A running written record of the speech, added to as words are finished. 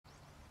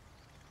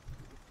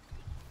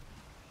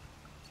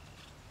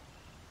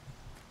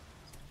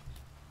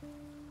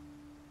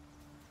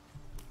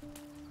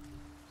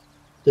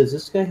Does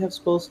this guy have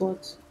spell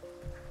slots?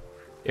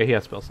 Yeah, he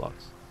has spell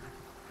slots.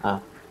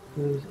 Ah.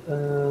 Who's,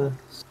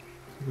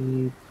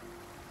 sleep.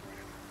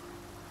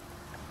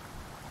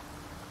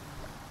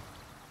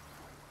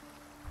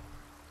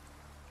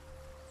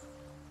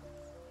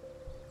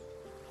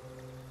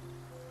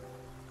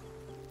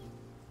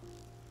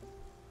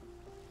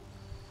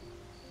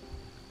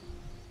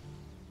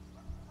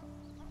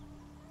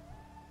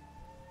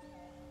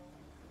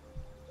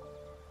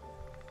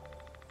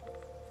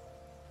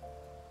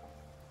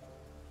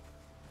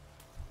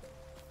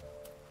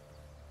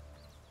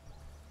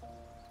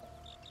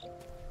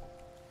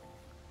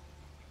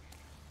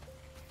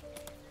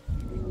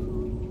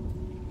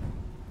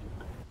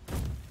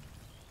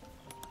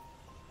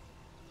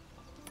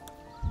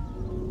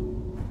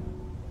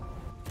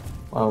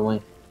 Wow,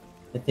 wait.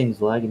 That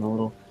thing's lagging a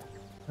little.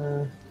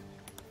 Uh,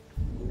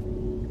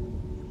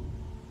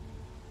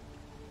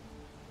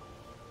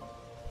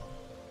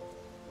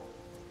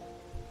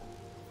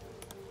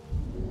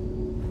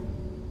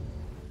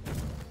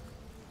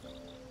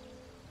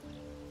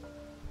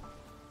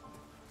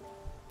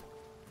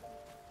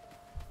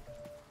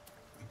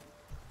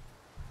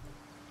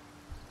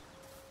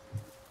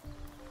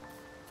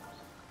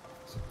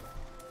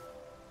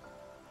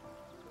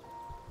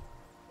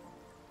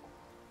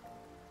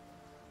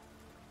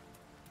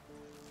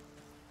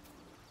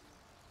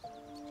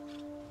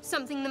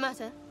 Something the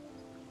matter?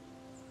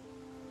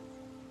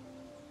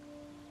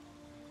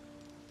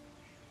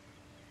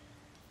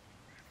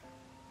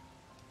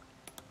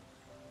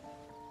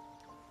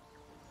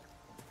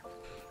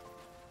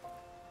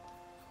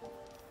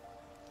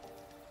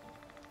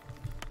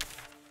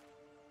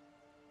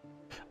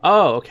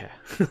 Oh, okay.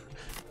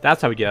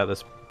 That's how we get out of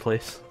this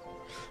place.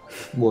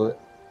 what?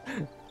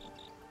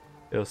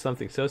 It was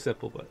something so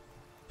simple, but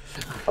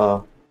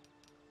Uh,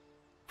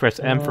 press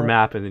M for uh,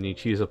 map and then you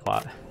choose a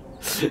plot.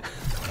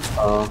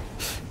 uh,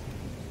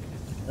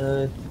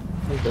 I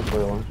think that's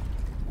what I want.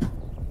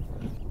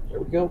 There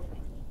we go.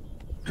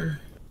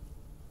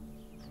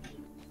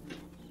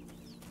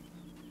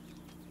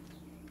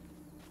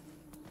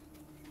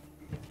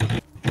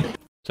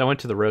 So I went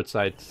to the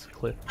roadside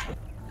cliff.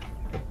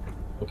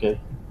 Okay.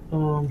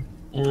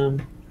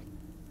 M.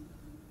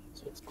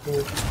 So it's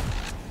cool.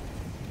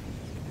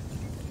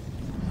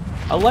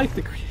 I like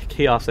the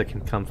chaos that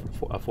can come from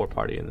a four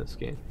party in this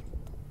game.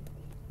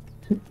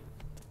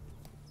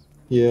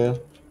 Yeah.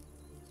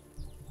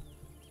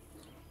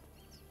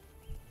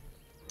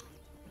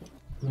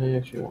 I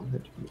actually want her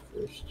to be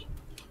first.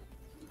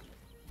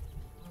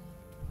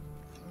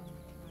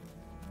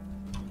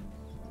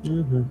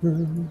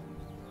 Mm-hmm.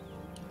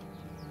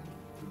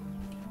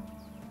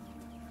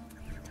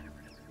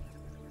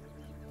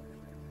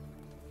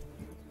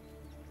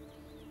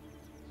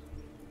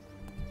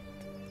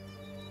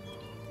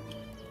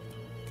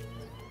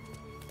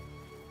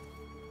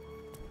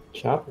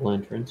 Chapel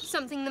entrance.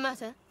 Something the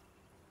matter?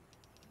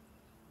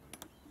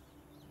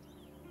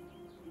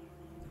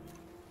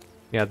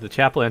 Yeah, the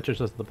chapel entrance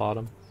is at the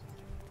bottom.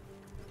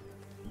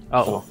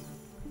 Oh, Oh.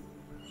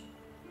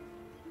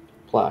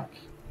 Plaque.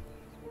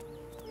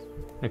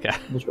 okay.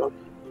 What's wrong?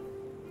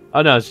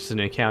 Oh no, it's just an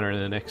encounter in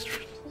the next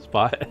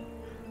spot.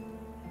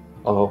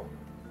 Oh.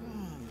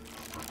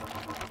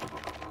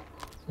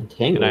 And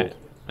Entangled.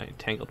 I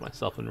entangled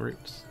myself in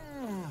roots.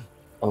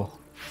 Oh.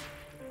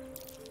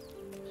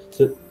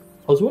 So,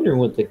 I was wondering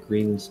what the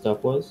green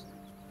stuff was.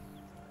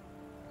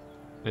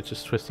 It's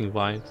just twisting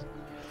vines.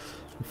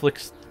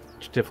 Inflicts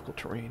difficult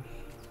terrain.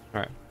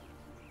 Alright.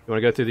 You want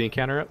to go through the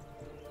encounter up?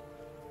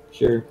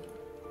 Sure.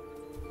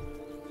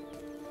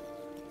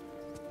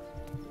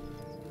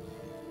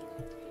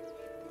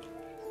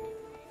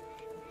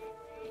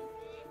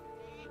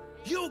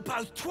 You're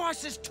both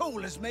twice as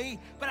tall as me,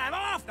 but have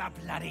half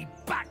the bloody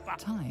back.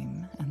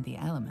 Time and the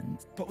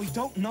elements. But we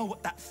don't know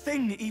what that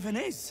thing even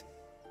is.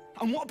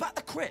 And what about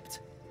the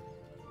crypt?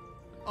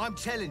 I'm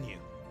telling you,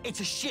 it's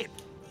a ship.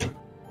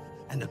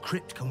 And the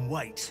crypt can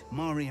wait.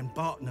 Mari and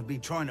Barton have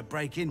been trying to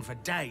break in for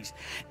days.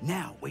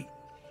 Now we...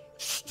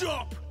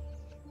 Stop!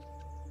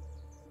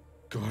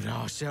 Got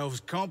ourselves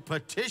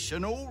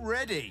competition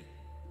already.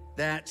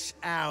 That's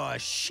our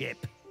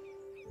ship.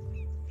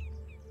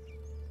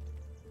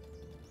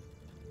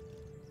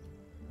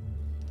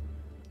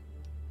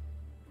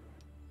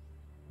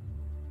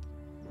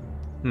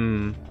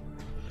 Hmm.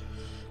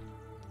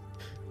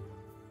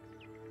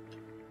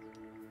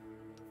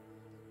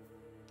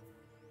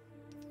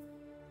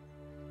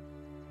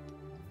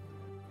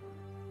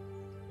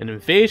 An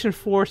invasion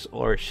force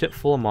or a ship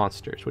full of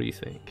monsters? What do you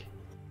think?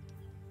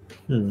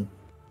 Hmm.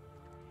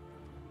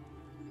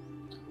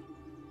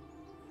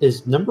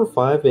 Is number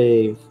 5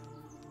 a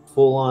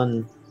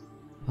full-on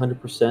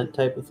 100%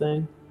 type of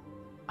thing?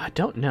 I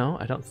don't know.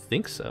 I don't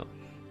think so.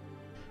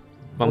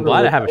 I But I'm wonder glad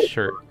I what have a that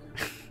shirt.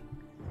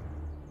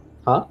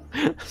 Huh?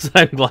 So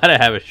I'm glad I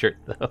have a shirt,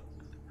 though.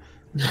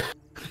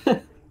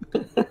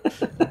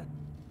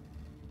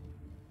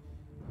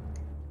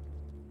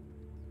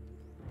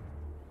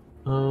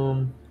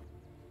 um,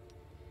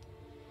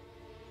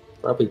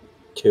 Probably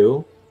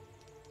 2.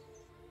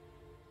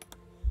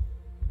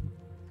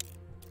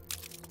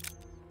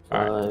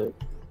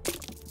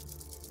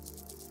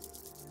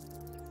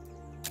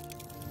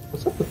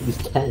 What's up with these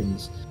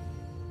 10s?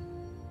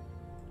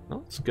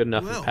 Well, it's good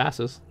enough if Well, it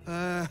passes.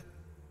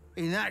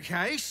 In that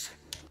case,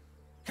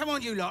 come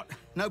on, you lot.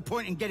 No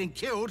point in getting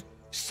killed.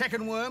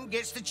 Second worm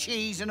gets the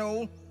cheese and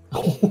all.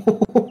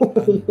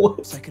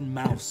 What? Second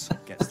mouse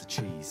gets the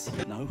cheese.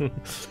 No.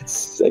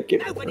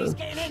 Second Nobody's one.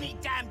 getting any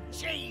damn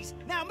cheese.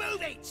 Now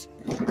move it.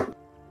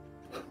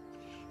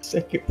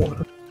 Second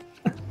one.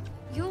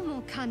 You're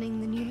more cunning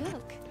than you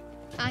look.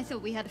 I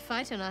thought we had a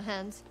fight on our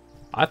hands.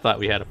 I thought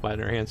we had a fight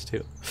in our hands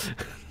too.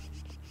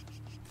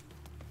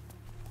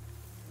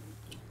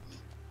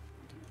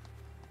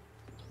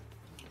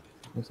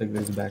 Looks like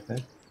there's a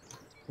backpack.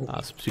 Some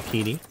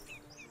zucchini.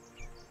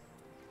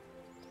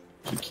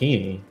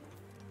 Zucchini.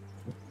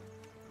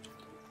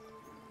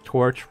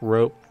 Torch,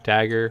 rope,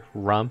 dagger,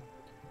 rum.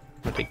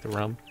 I'll take the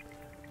rum.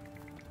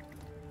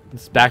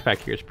 This backpack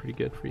here is pretty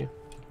good for you.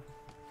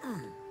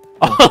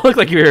 Oh, it looked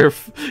like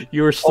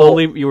you were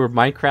slowly you were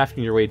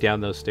Minecrafting your way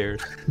down those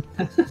stairs.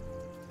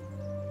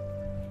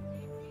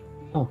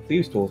 Oh,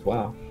 thieves' tools.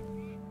 Wow.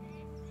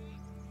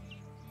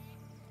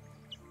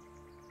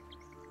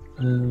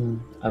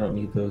 I don't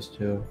need those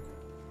two.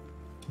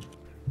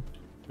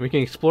 We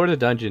can explore the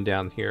dungeon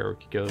down here. Or we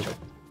could go.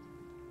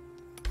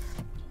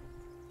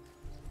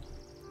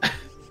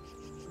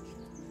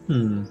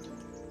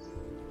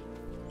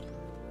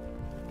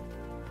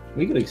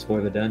 We could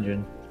explore the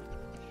dungeon.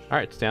 All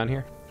right, it's down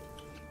here.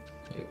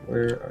 Okay,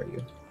 where are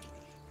you?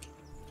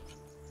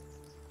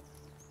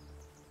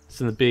 It's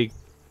in the big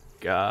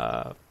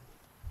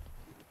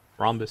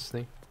rhombus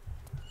thing.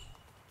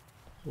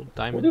 Little What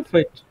diamond. if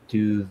I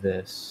do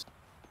this?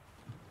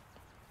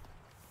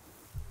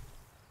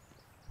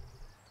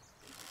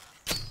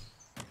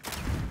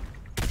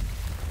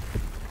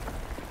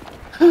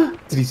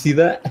 Did you see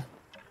that?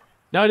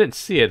 No, I didn't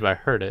see it, but I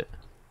heard it.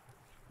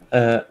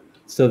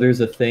 So there's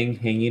a thing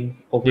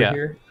hanging over Yeah.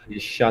 here. I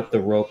just shot the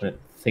rope and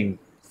the thing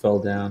fell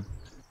down.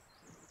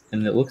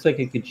 And it looks like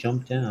it could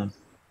jump down.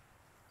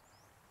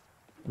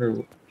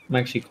 I'm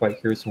actually quite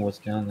curious on what's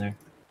down there.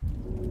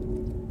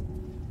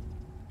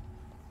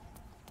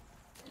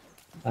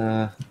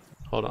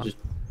 Hold on. Just-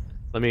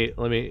 Let me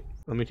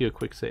do a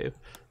quick save.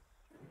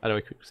 How do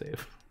I quick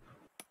save?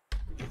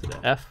 Is it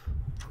F?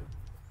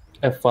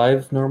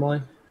 F5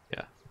 normally?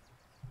 Yeah.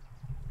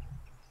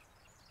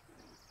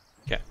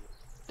 Okay.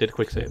 Did a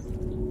quick save.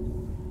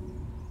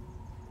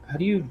 How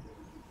do you...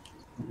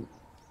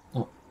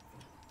 Oh.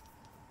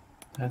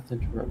 Path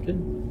interrupted?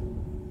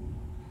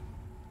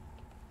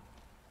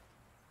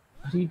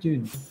 How do you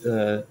do...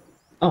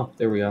 Oh,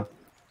 there we go.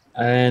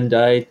 And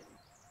I...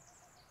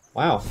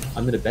 Wow,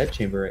 I'm in a bed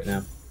chamber right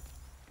now.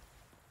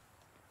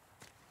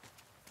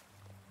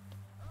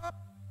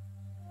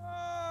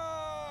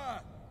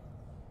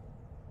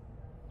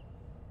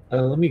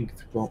 Let me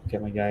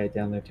get my guy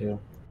down there too.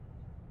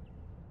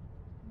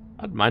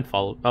 How'd mine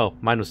follow? Oh,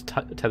 mine was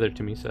tethered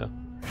to me, so.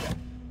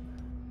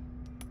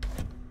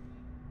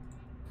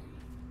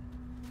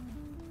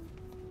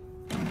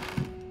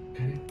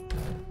 Okay.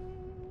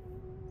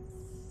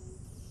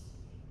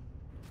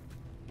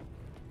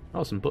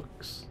 Oh, some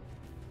books.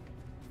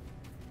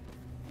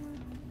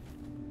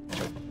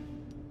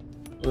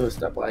 Oh,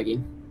 stop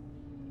lagging.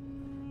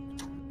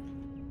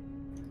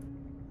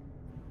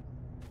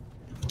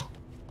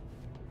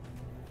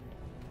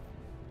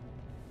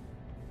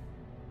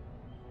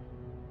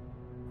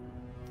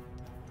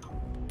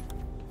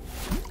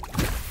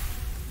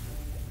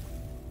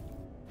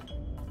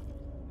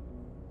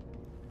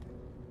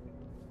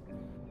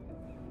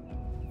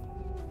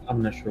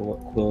 I'm not sure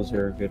what quills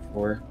are good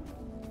for.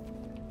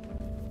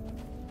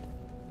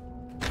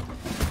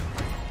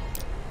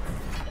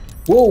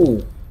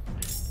 Whoa!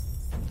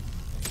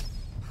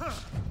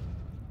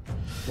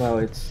 Wow,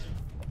 it's...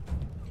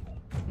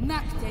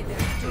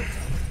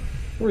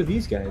 Who are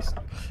these guys?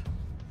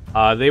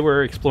 They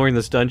were exploring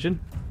this dungeon.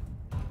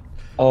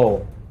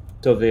 Oh,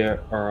 so they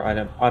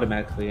are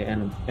automatically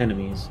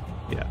enemies.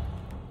 Yeah.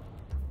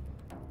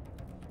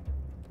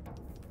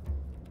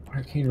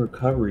 Arcane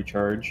recovery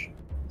charge.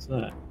 What's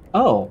that?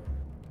 Oh.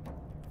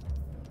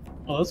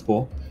 Oh, that's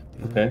cool.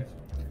 Okay.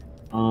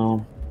 I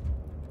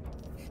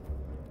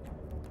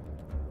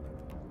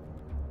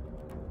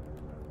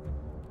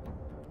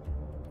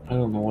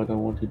don't know what I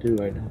want to do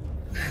right now.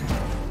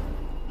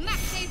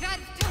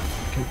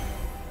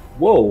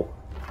 Whoa!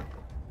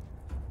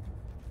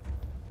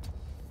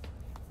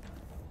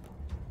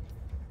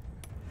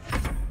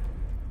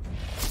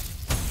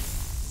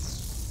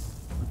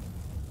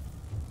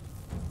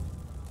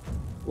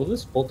 Will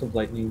this bolt of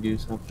lightning do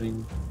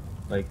something,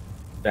 like,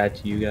 bad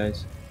to you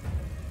guys?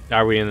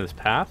 Are we in this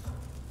path?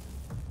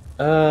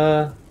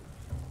 I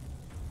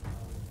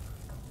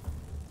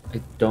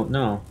don't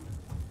know.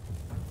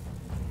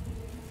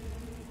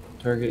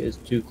 Target is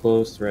too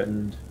close,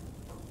 threatened.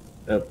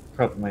 That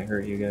probably might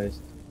hurt you guys.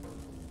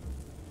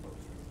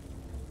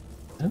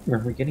 I don't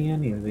remember getting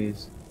any of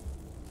these.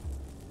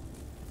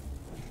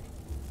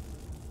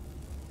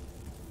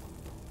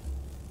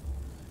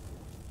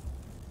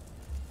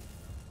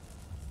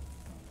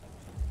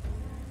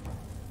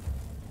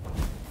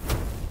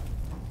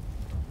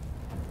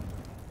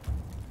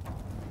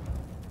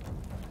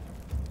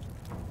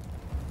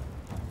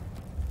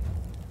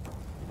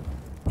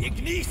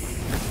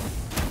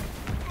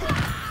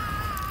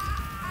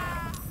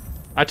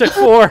 I took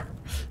 4.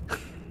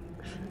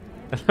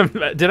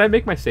 Did I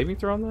make my saving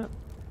throw on that?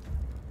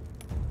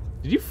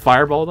 Did you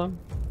fireball them?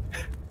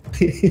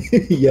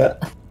 Yeah.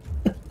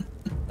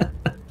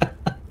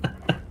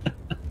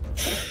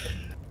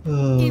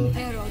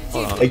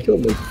 I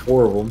killed like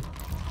 4 of them.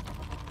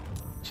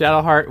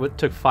 Shadowheart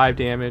took 5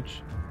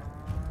 damage.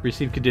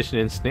 Received condition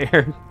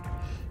ensnared.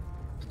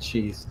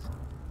 Jeez.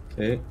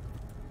 Okay.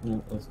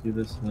 Well, let's do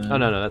this then. Oh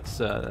no, that's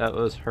that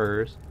was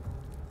hers.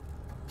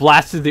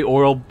 Blasted the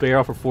oil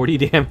barrel for 40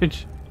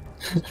 damage.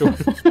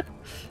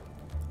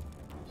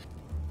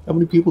 How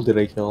many people did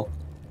I kill?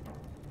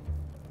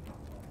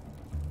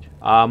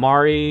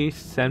 Mari,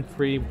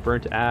 Senfree,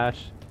 burnt to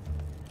ash.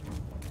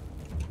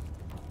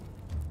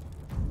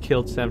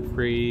 Killed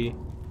Senfree.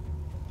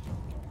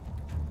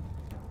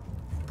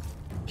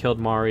 Killed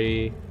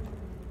Mari.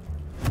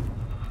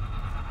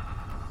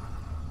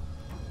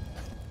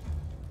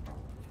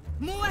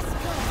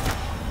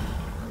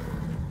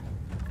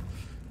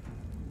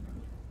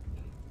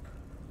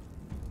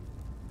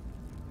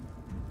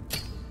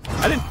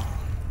 I didn't.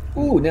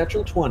 Ooh,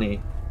 natural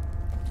 20.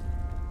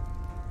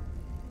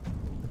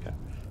 Okay.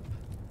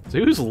 So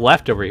who's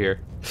left over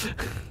here?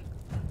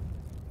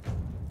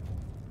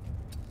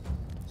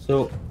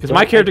 So, Because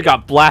my character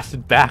got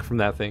blasted back from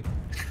that thing.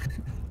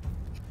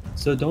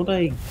 So don't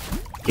I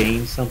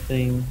gain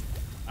something?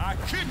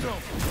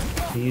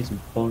 Use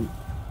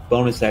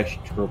bonus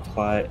action to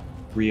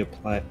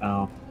reapply.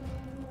 Oh,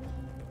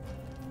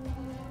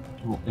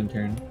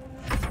 intern.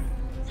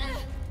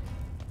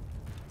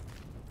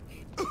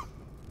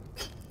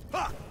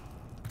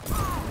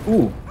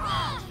 Ooh.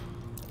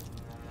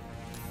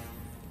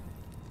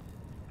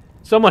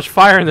 So much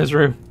fire in this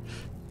room.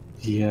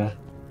 Yeah.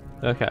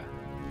 Okay.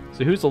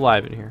 So who's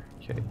alive in here?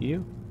 Okay,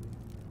 you.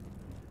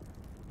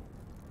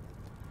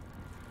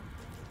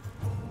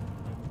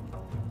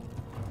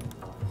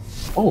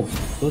 Oh,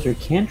 those are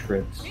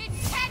cantrips.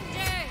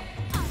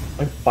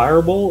 My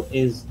fireball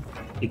is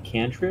a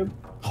cantrip?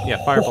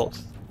 Yeah,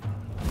 firebolts.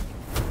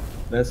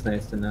 That's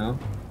nice to know.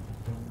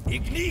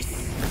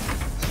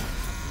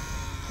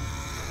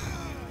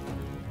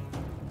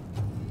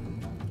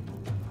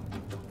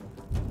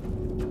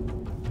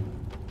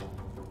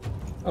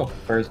 Oh,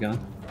 fire's gone.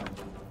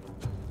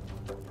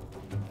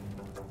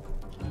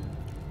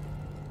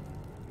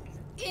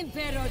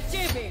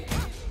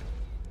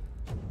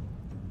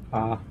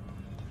 Ah.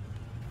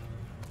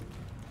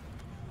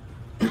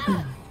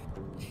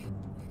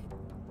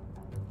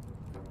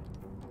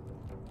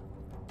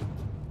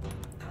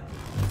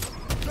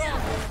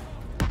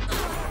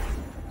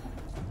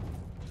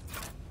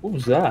 What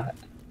was that?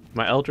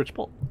 My Eldritch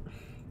Bolt.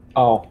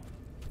 Oh.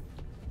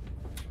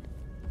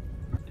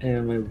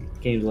 And my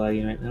game's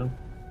lagging right now.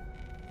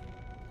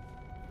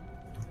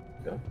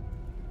 Go.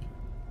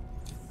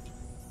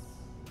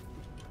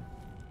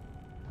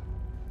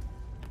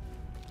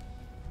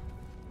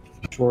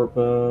 Short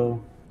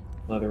bow,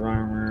 leather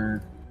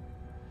armor,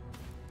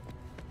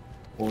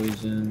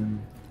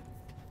 poison,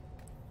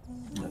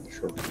 not the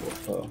short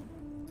bow.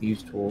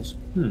 Use tools.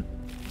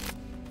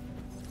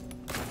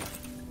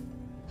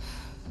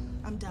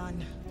 I'm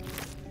done.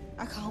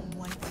 I can't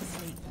wait to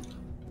sleep.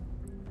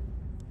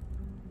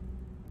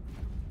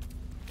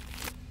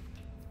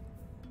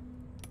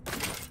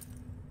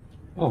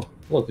 Oh,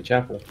 look, a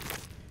chapel.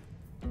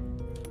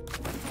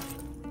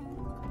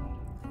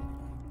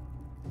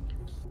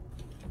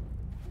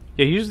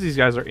 Yeah, usually these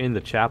guys are in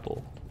the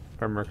chapel.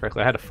 If I remember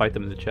correctly, I had to fight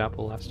them in the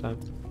chapel last time.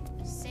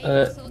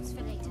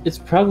 It's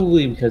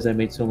probably because I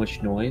made so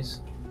much noise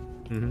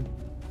Mm-hmm.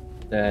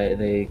 that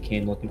they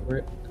came looking for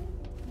it.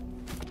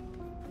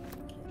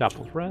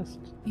 Chapel's rest.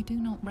 You do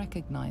not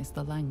recognize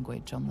the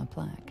language on the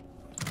plaque.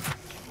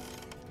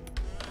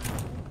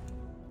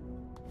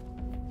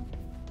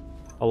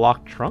 A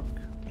locked trunk?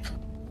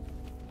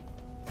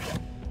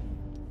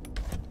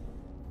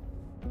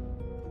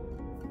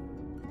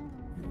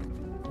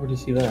 Where do you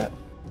see that?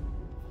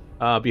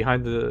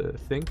 Behind the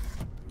thing.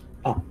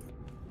 Oh.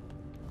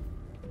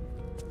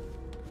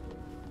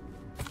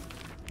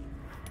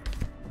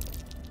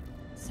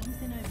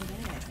 Something over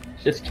there.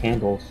 It's just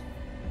candles.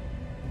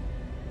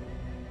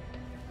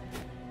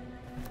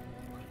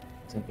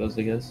 It's like those,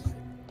 I guess.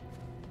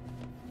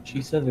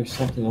 She said there's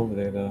something over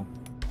there, though.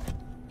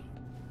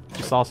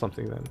 You saw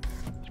something then.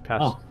 You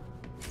passed. Oh.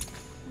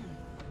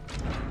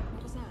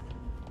 What was that?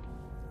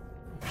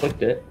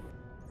 Clicked it.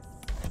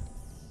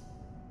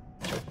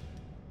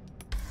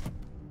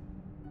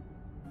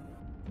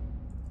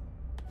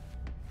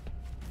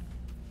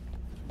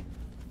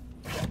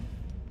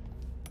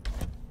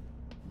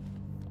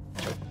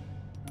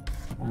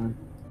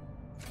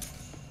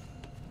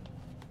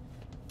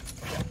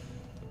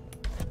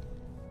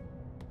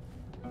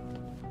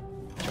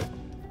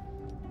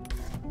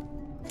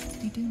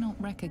 You do not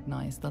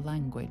recognize the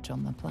language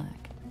on the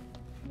plaque.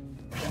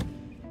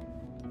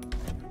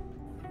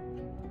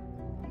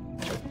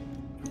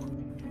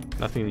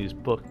 Nothing in these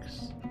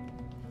books.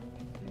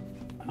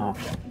 Oh.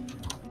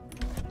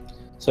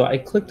 So I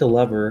clicked a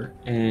lever,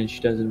 and she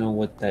doesn't know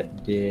what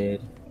that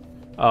did.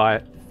 Oh,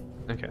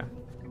 okay.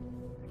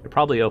 It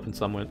probably opened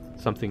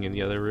something in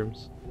the other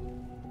rooms.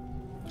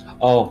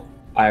 Oh,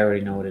 I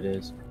already know what it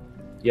is.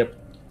 Yep.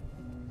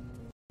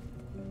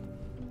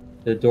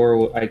 The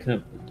door, I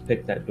couldn't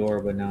pick that door,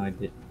 but now I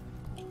did.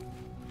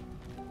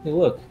 Hey,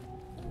 look.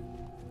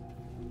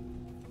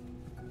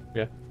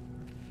 Yeah.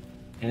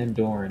 And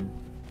Doran.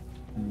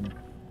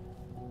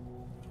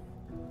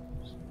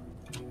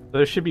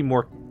 There should be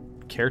more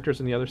characters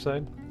on the other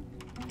side.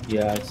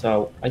 Yeah,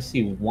 I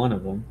see one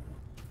of them.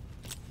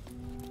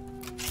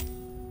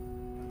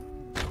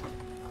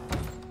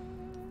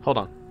 Hold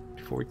on,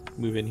 before we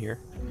move in here.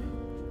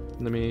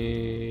 Let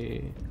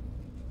me...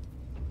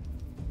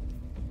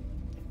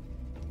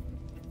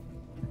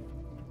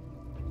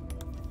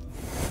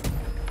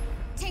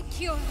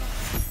 Take your.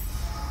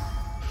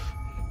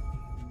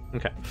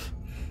 Okay.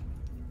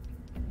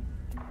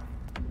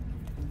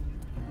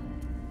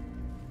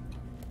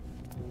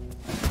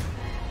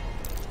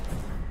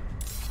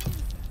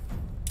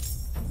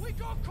 We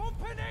got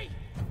company!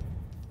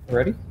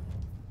 Ready?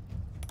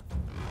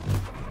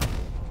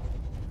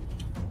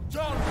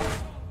 John!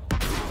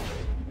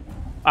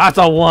 Ah, it's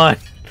a 1!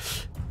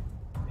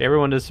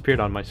 Everyone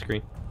disappeared on my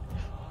screen.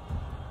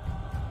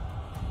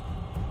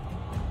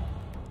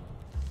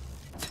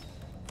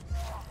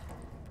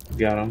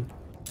 Got him.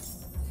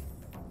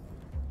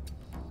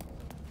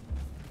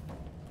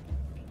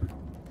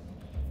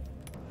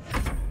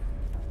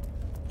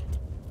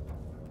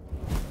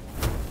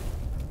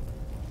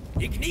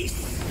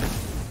 Ignis!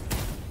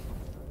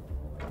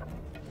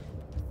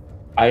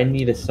 I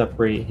need to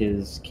separate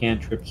his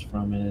cantrips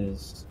from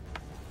his.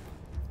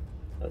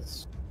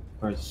 That's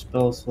or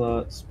spell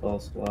slot,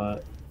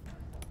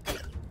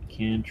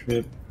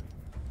 cantrip,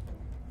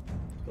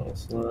 spell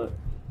slot,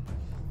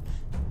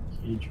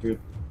 cantrip,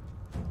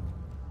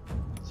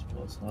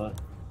 spell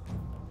slot,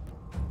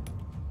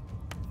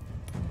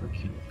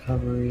 working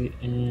recovery,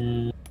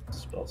 and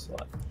spell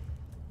slot.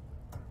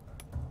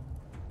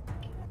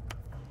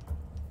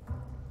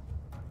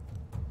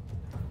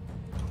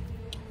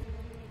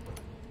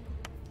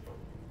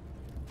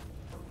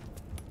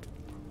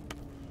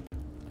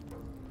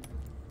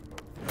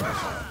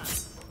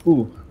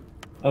 Ooh.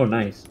 Oh,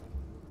 nice.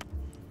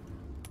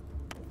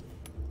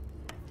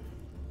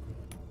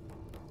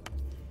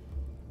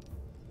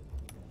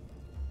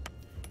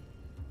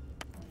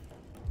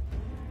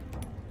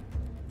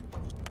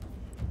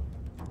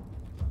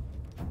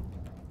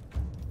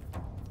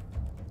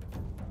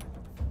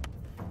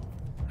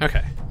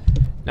 Okay.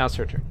 Now it's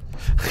her turn.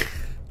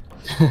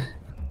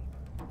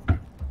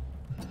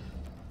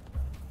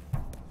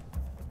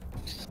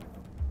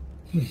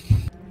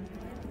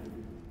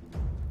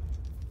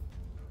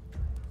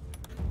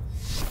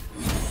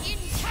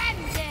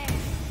 Intended.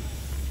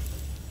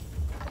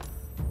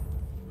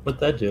 What'd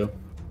that do?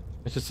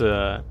 It's just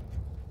a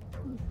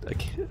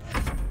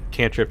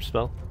cantrip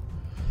spell.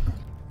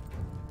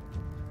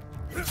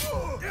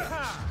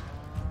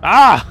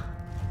 Ah!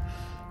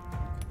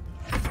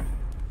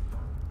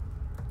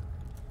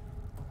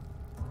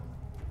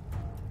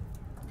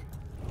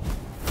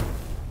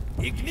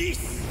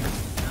 Ignis!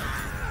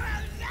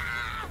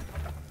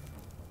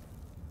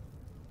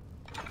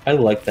 I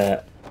like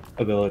that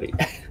ability.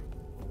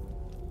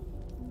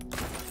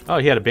 Oh,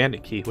 he had a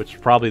bandit key, which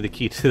is probably the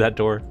key to that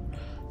door.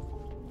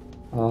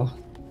 Oh.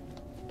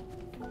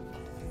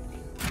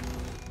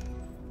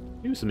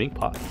 Use some ink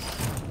pots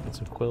and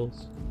some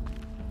quills.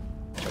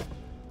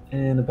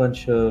 And a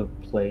bunch of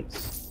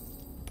plates.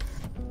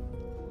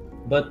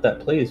 But that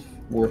plate is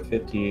worth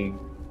 50,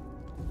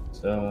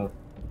 so I'll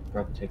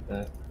probably take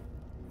that.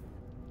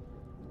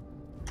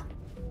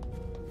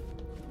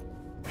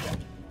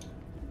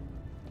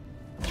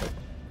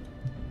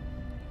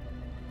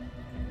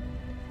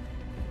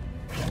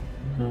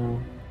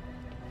 No.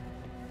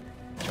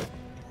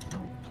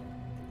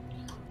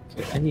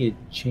 Okay, I need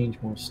to change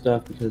more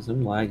stuff because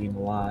I'm lagging a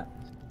lot.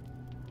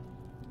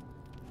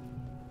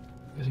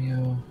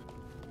 Video.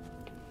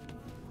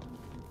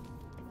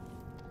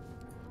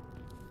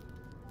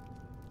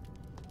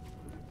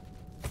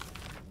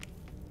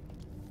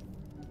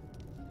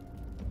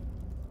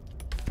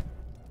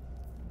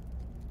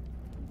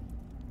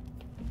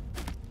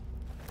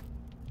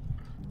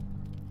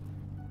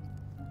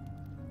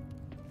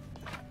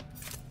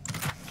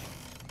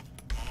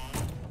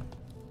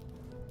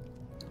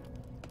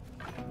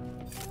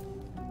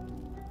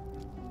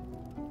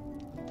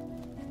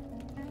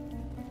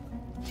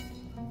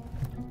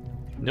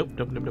 Nope,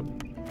 nope, nope,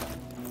 nope.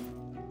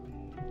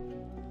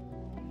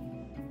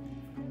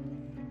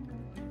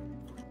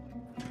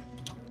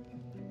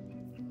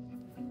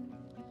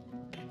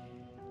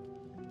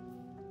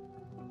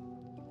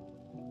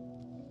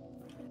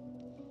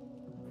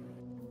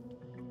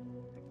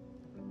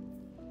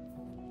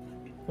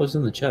 What's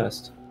in the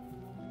chest?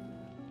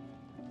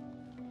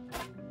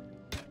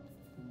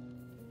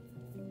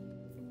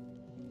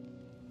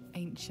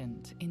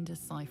 Ancient,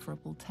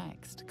 indecipherable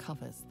text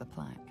covers the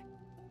plaque.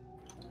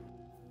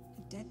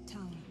 A dead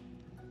tongue.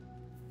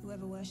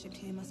 Whoever worshipped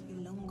here must be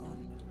long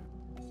gone.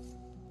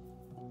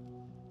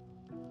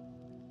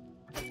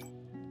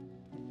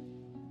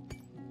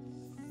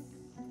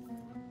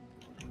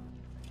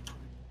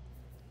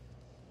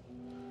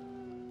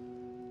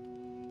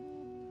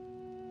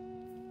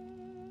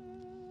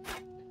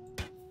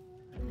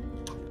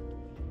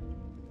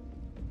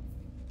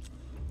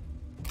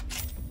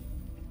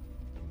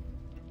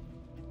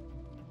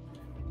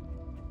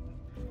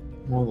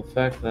 Well, the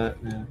fact that,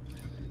 yeah.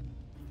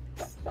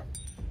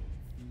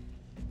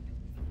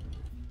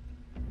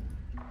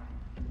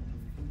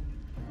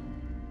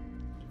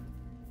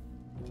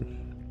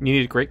 You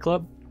need a great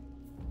club?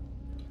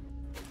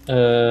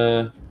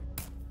 Does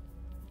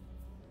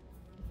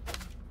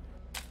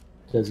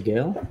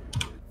Gale?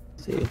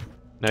 Let's see.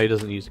 No, he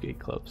doesn't use gate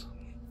clubs.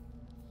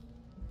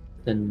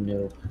 Then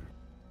no.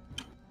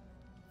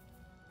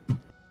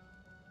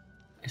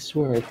 I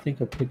swear, I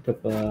think I picked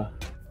up a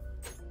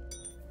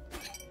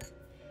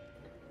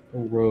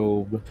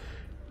robe.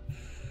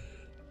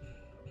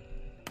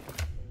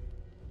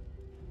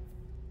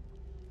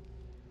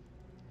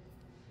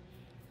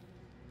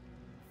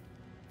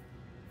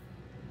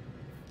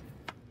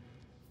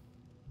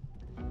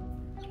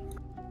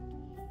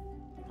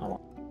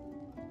 Oh.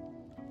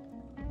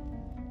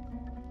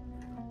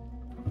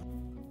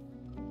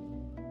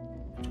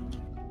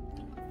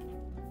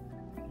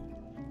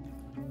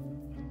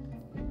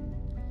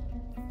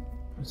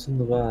 What's in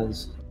the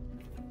vase?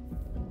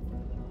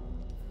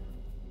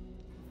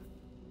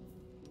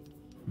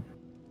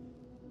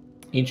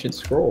 Ancient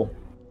scroll.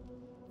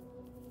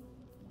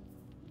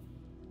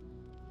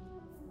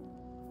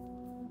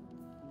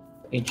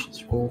 Ancient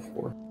scroll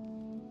for.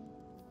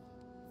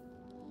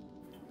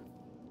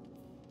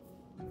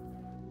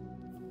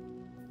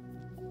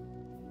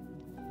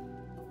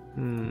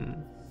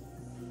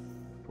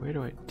 Where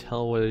do I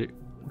tell what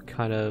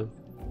kind of...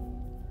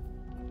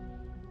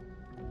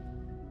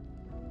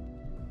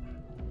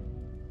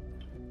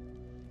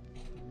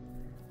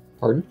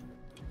 Pardon?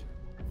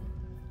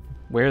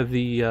 Where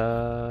the,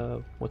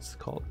 what's it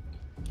called?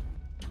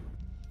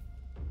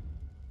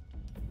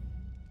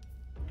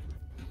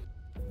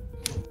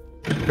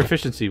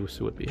 Proficiency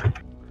would be.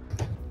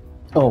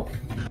 Oh,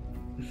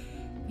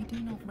 You do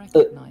not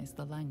recognize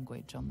the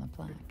language on the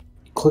plaque.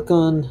 click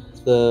on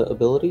the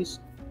abilities.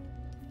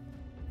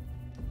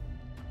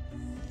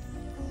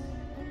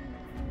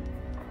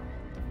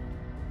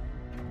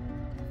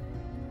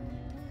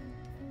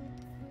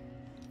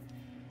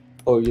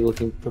 Oh, you're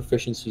looking for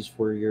proficiencies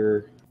for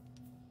your...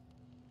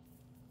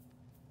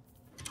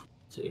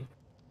 Let's see.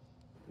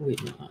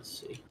 Wait, no, let's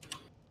see.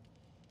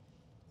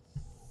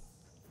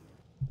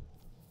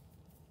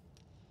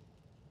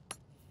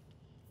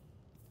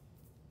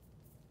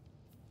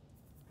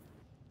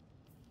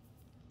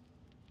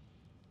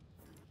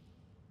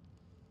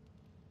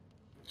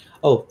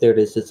 Oh, there it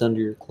is. It's under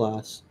your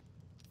class.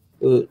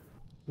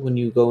 When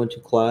you go into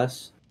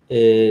class,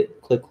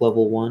 click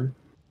level 1.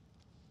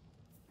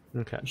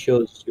 Okay. It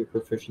shows your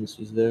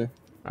proficiencies there.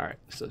 Alright,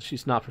 so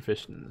she's not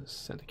proficient in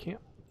this Camp.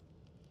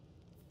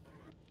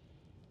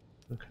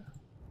 Okay.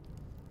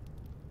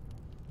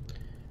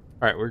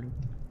 Alright, we're...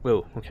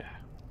 Whoa, okay.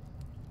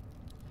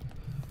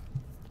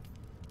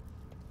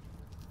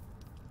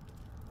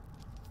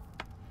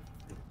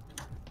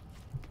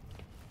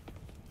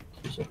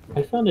 So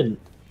I found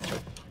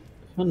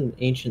an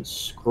ancient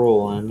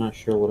scroll, and I'm not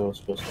sure what I was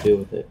supposed to do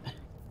with it.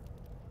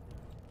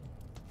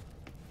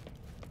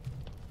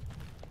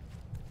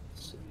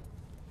 Let's see.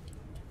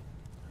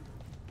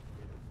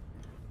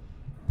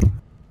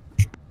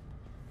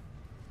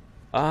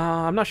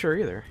 I'm not sure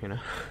either, you know.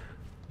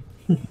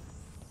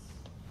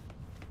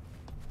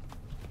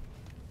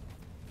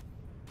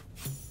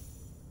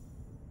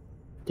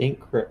 Dank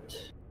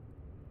Crypt.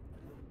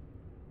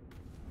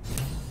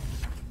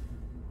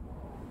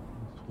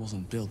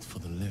 Wasn't built for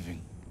the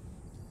living.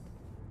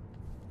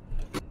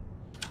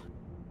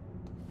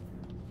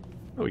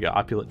 Oh, we got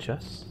opulent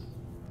chests.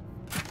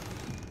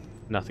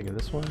 Nothing in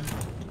this one.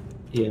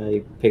 Yeah,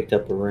 I picked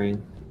up a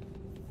ring.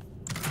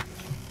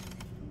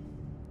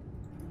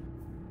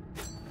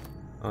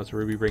 Oh, is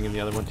Ruby bringing the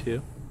other one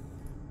too?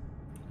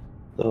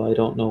 Though I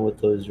don't know what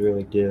those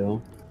really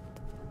do.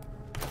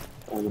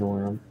 I'm gonna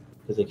wear them,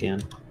 because I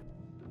can.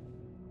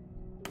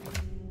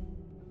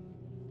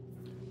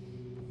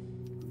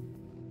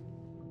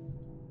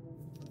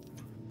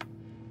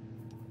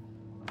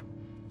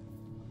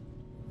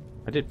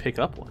 I did pick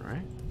up one,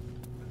 right?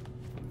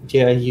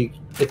 Yeah, I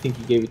think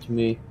you gave it to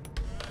me.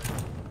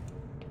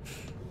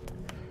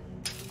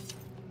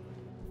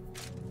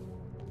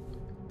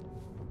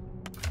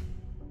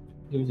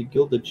 It was a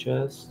gilded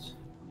chest.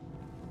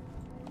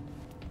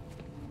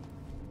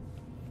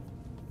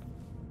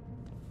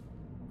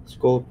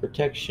 Scroll of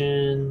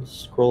Protection,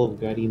 Scroll of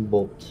Guiding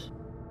Bolt.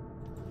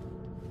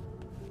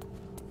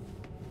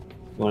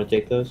 You want to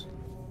take those?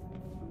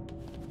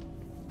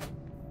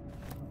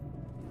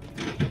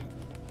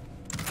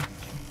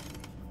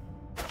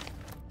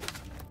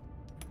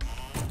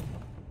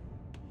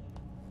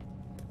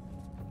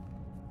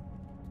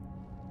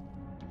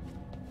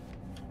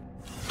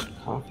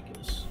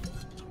 Sarcophagus.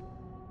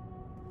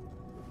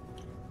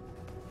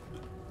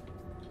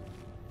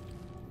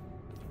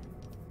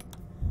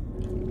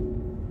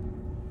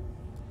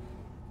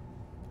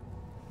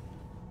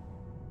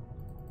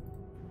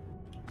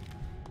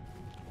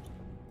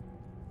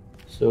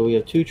 So we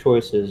have two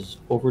choices.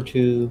 Over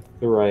to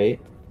the right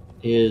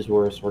is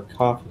where a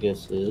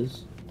sarcophagus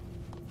is.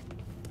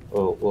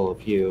 Oh, well, a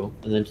few.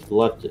 And then to the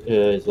left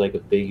is like a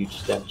big, huge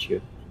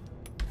statue.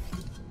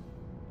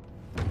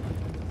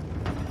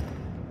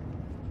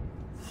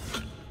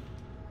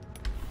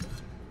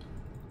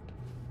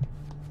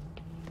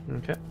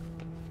 Okay.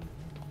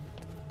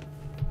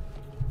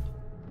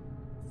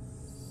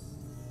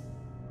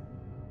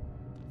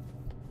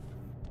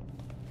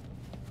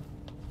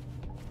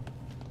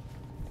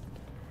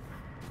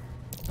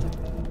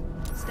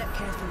 Step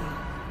carefully.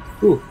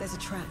 Ooh. There's a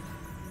trap.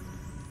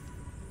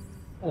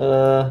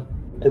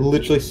 I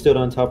literally stood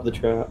on top of the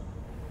trap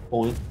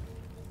point.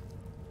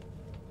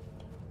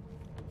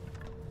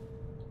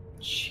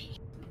 Gee.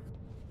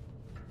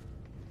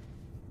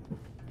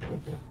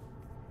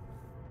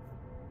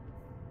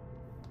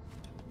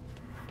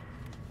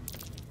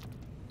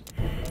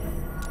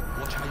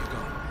 Watch how you go.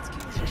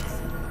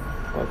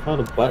 Oh, I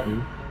found a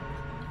button.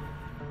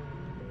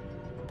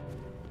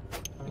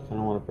 I kind of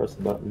want to press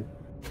the button.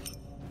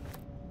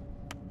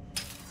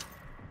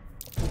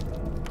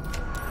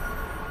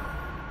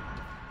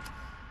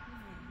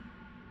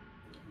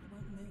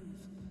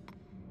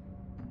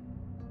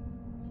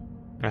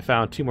 I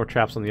found 2 more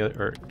traps on the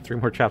other, or 3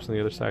 more traps on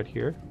the other side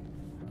here.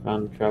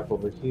 Found a trap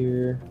over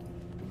here.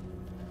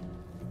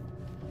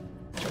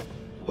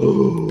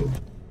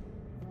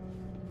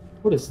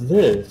 What is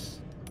this?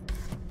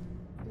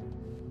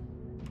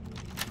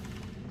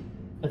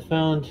 I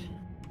found...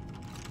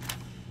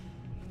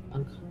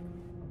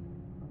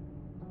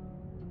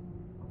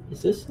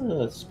 Is this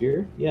a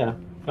spear? Yeah,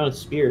 I found a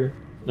spear.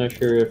 Not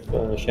sure if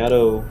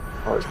Shadow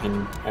Heart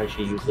can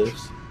actually use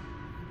this.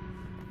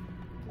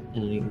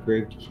 And an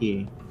engraved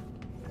key.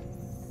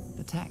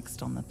 The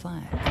text on the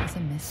plaque is a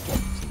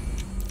mystery.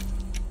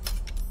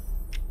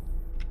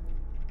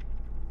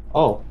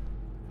 Oh,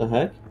 the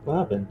heck? What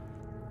happened?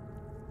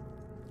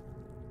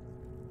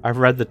 I've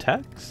read the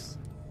text.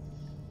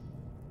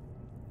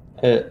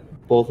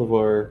 Both of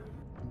our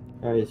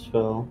eyes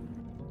fell.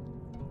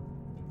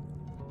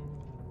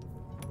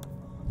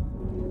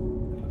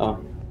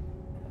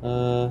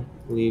 Oh.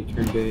 Leave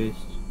turn-based.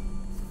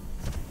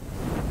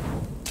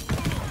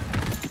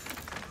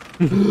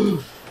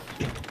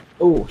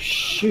 Oh,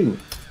 shoot.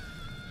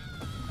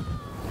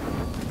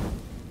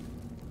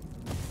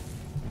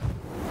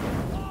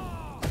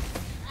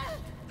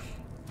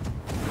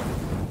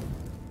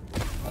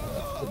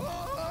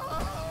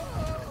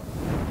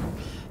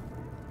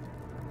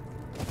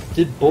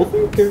 Did both of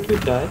your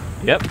characters die?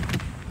 Yep.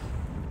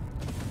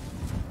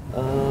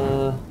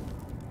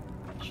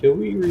 Should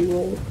we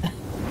reload?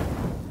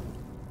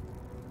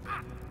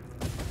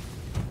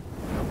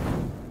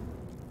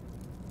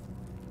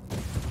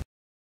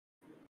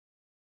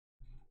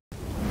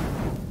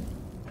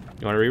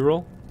 You want to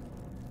reroll?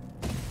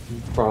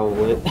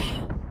 Probably.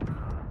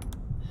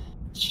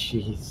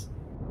 Jeez.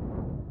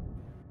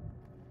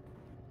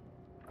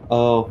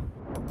 Oh,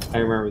 I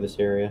remember this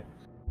area.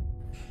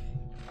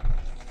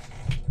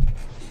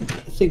 I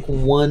think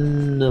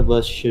one of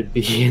us should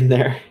be in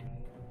there.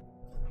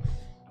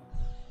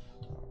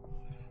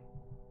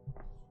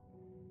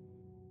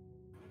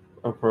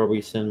 I'll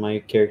probably send my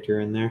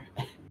character in there.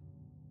 I'm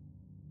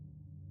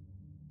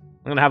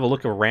gonna have a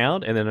look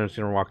around, and then I'm just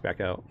gonna walk back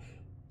out.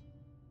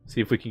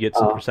 See if we can get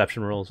some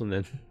perception rolls, and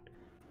then...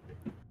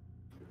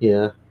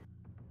 Yeah.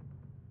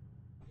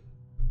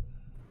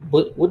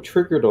 What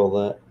triggered all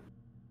that?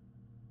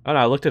 Oh no,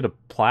 I looked at a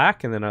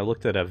plaque, and then I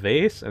looked at a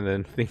vase, and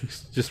then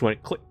things just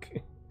went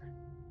click.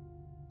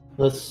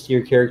 Unless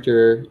your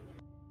character,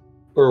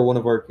 or one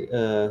of our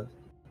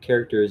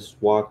characters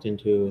walked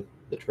into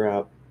the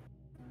trap.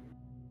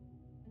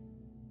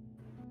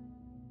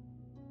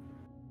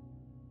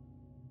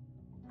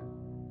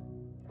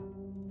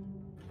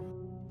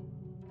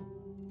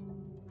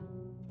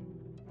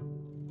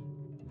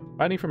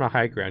 Fighting from a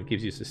high ground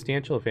gives you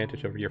substantial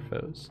advantage over your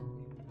foes.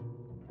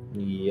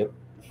 Yep.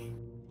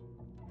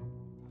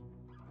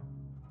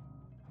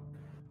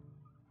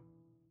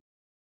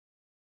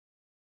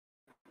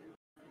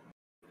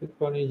 Quick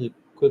body is a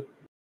quick.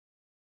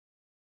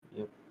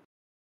 Yep.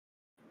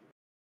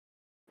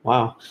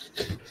 Wow.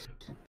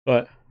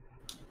 But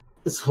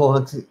This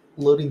whole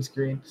loading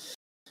screen.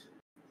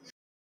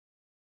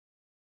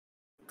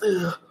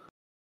 Ugh.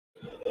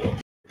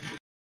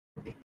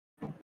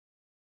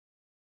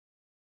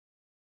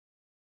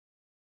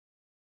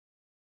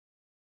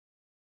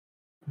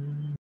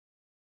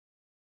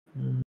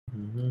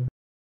 Mm-hmm.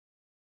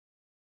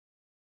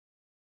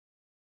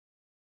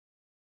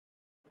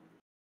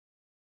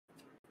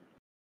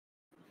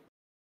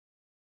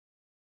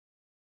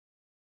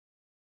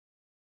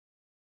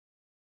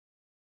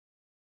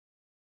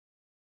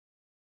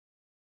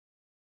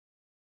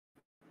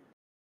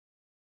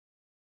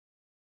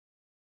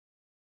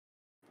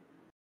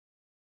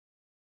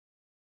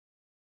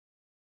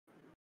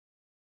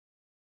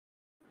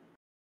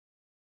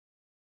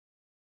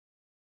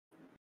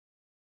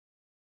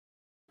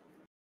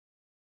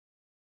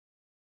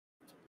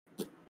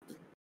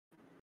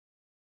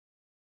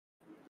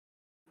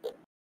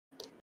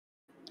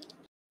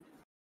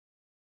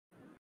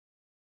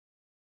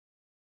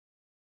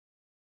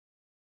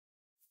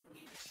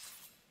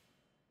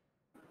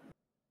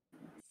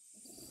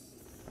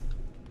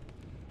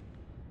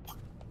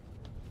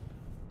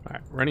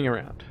 alright, running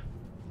around.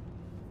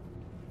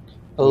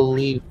 I'll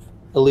leave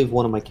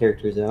one of my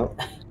characters out.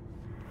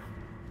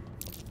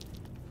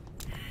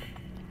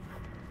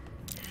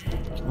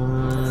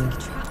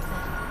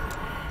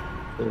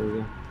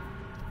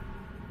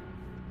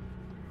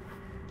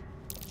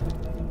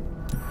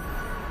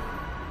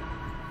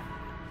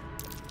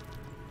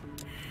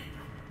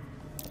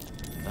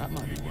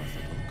 That might be worth a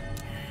look.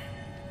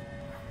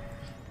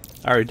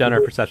 Already done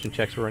our perception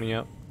checks. We're running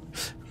out.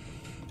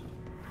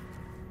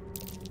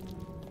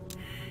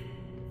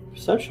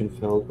 Perception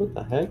failed. What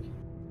the heck?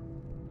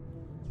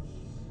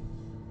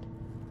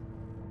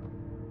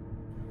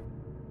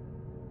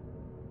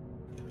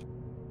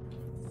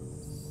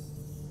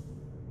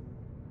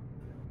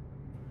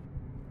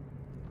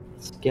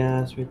 It's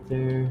gas right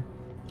there.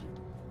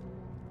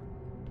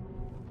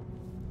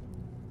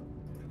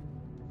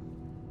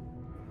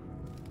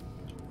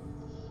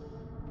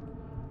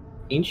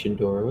 Ancient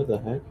door. What the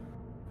heck?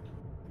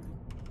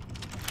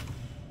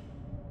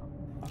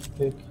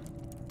 Pick.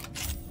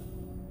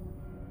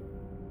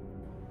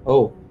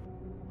 Oh.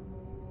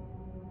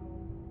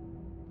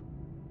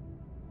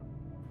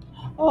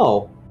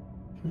 Oh.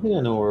 I think I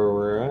know where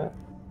we're at.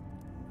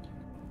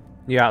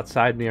 Yeah,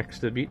 outside next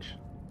to the beach.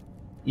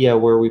 Yeah,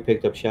 where we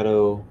picked up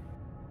Shadow.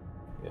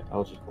 Yeah,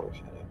 I'll just call her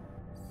Shadow.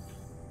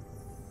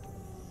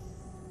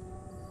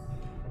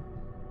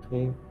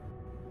 Okay.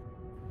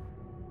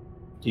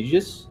 Did you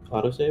just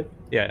autosave?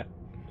 Yeah,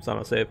 it's on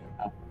a save.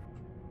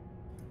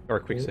 Or a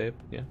quick Okay. save,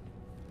 yeah.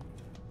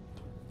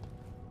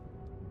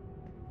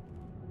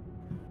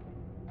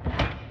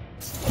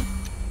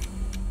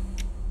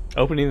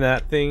 Opening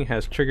that thing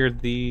has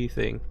triggered the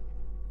thing.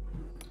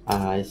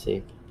 Ah, I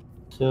see.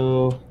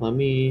 So, let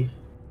me...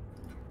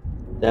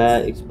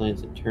 That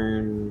explains the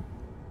turn...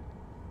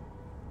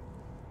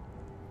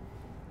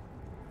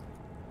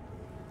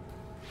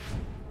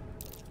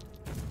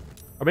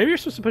 Or maybe you're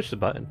supposed to push the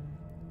button.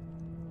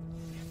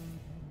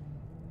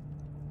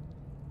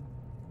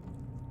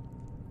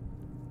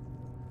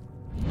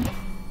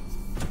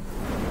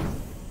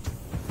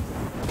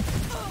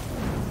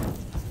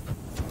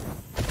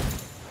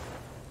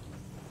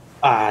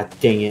 Ah,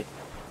 dang it.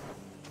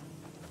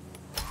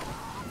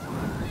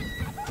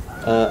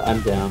 I'm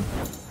down.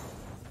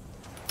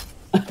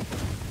 I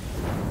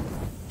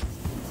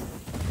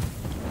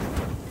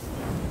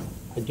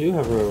do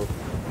have a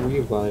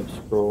revive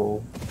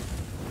scroll.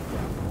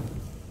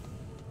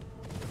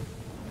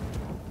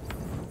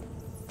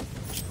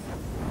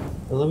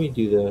 But let me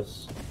do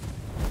this.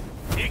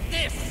 Take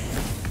this!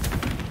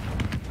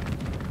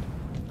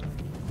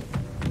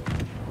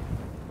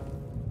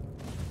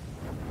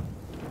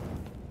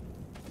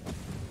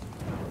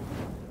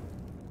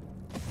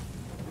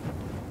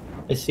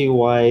 I see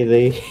why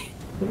they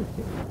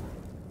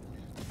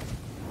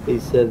they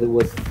said that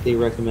what they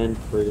recommend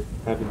for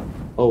having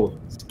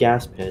it's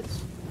gas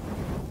pits.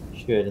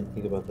 Shit, I didn't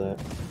think about that.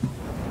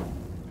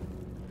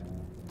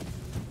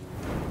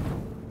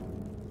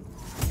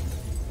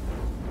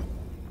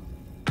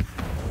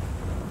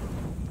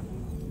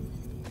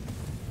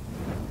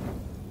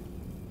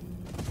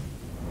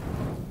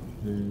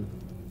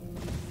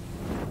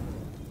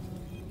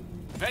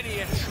 Veni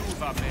and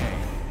Shuva me.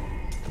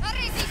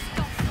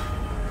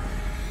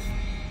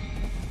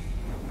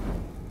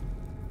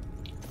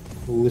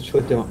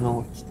 Literally don't know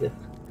what to do.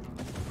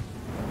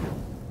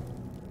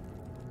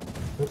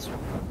 Let's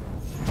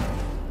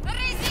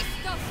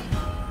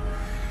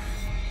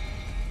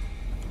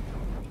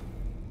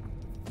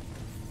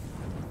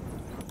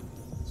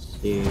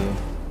see.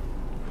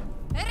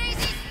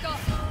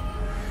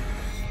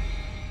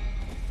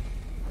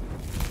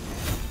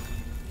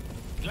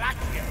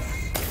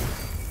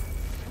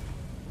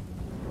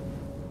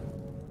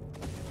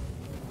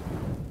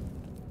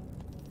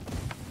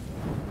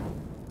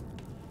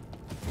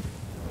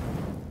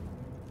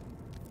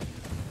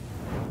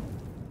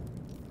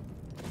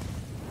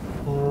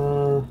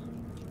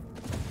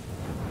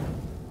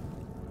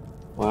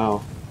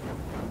 Wow.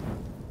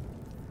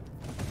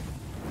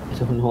 I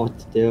don't know what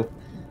to do.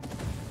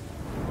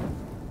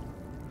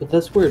 But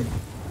that's weird.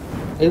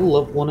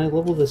 When I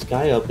leveled this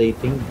guy up, they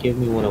didn't give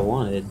me what I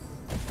wanted.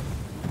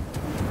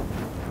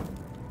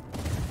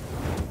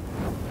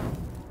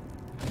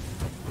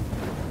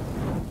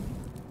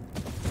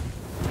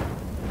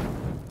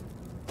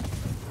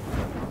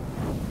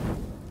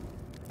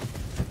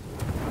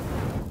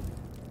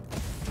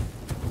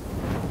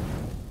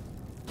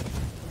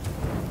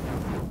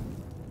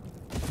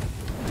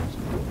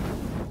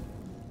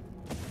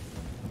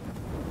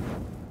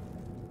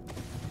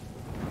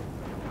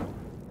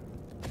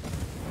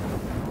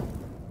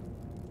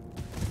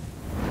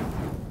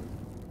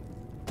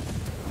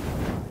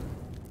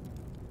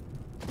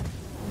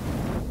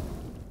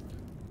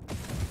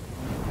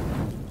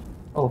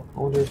 Oh, I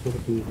wonder if we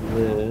could do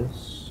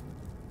this.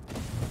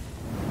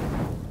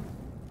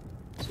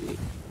 Let's see.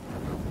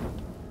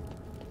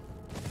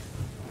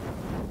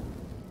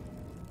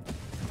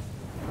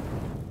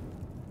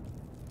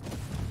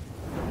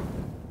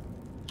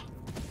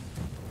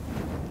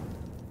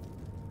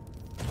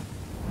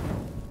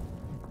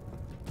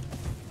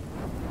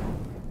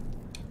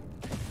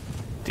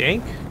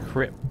 Dank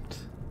Crypt.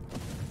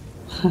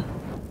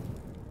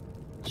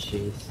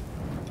 Jeez.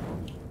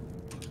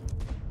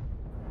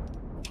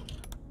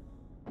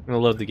 I'm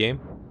gonna load the game.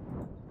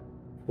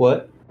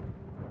 What?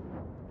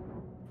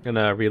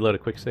 Gonna reload a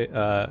quick save.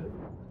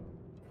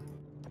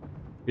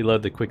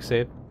 Reload the quick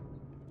save.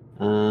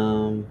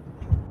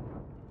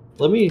 What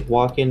let me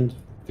walk in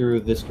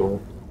through this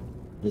door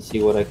and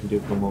see what I can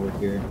do from over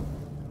here.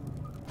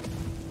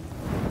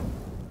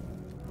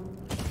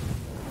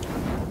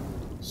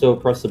 So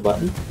press the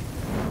button?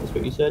 That's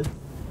what you said?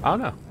 I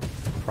don't know.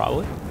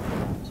 Probably.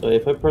 So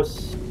if I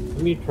press...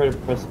 Let me try to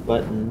press the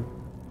button.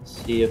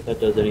 See if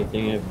that does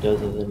anything. If it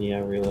doesn't, then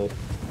yeah, reload.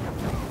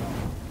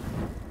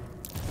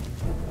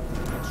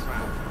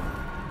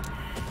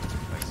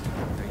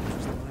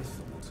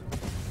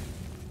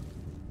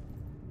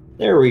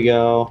 There we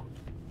go.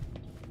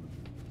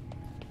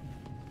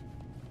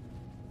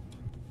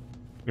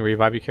 You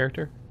revive your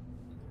character?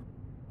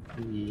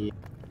 Yeah.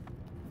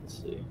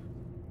 Let's see.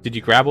 Did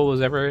you grab what was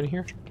ever in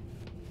here?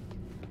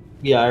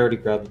 Yeah, I already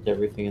grabbed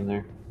everything in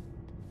there.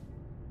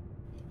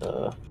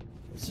 Let's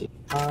see.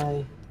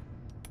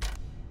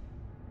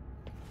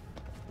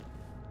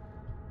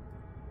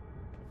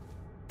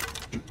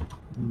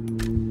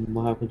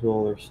 What happened to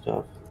all our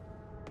stuff?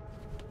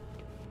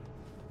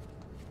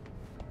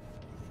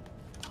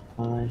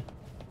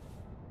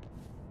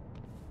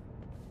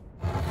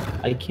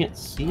 I can't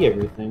see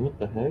everything. What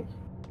the heck?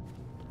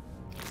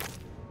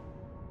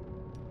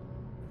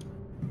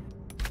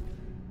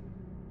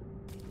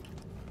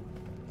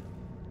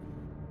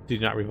 Did you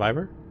not revive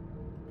her?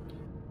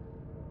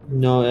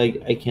 No,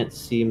 I can't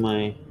see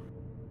my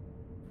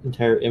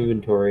entire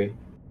inventory.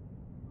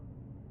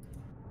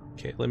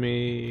 Okay, let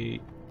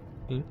me...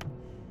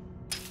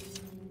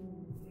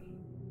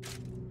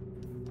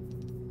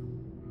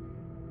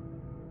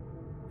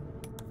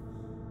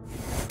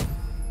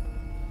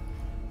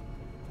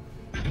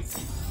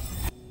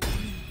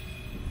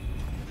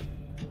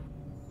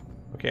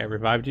 Okay, I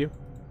revived you.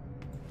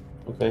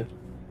 Okay.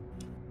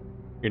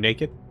 You're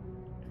naked?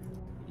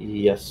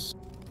 Yes.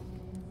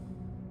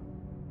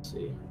 Let's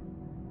see.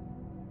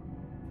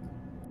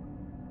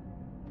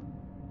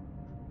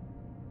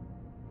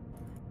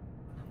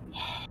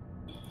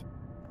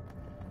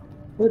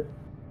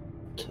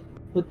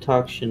 What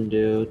Takshin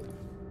do?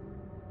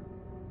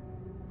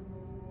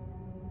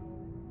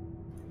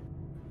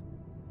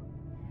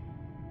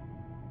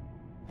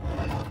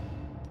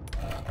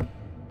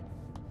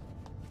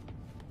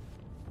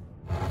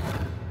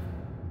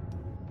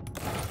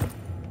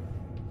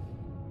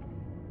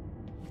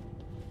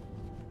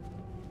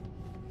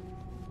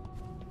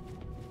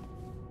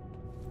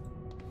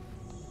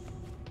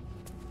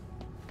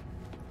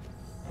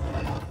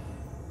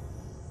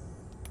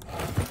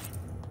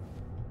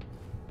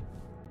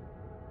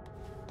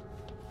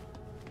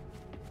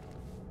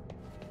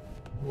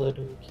 Let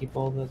him keep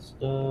all that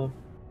stuff.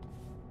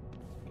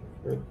 Get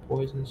rid of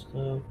poison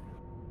stuff.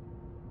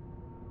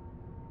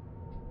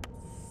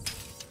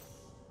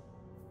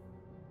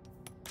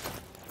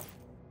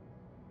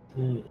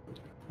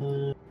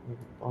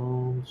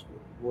 Bombs,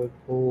 wood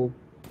pole.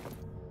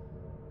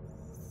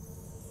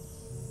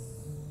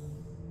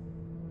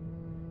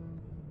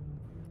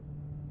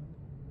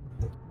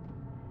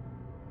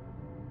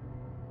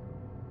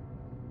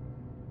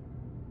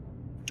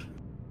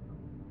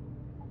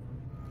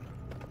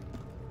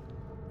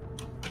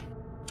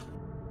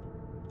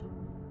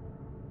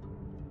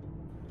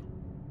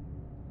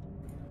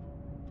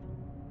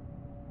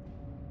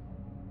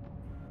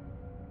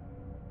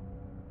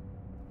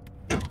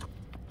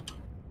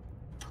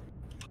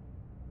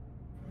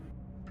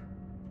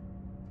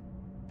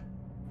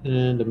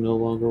 And I'm no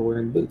longer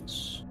wearing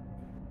boots.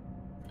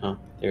 Oh,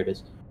 there it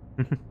is.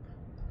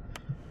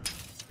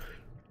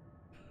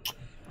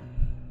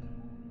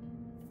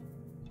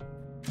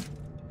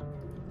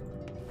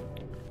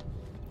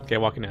 Okay,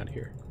 walking out of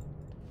here.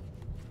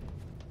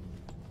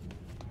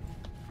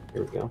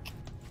 Here we go.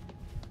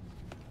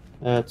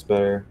 That's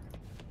better.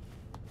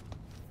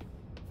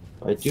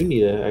 I do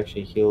need to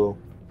actually heal.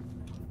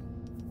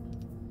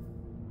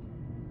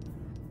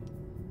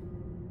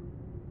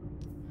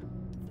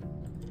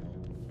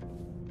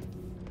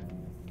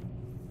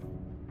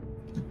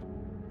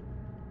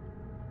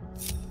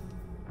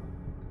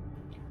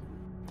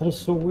 That is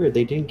so weird.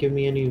 They didn't give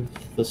me any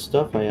of the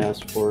stuff I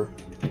asked for.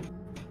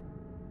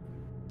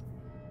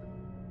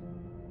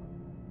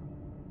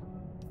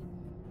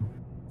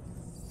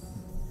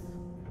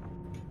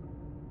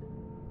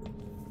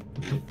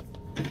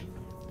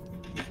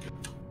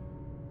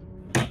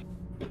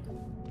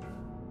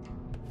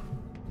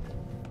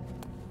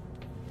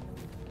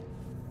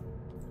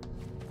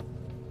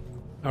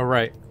 All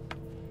right.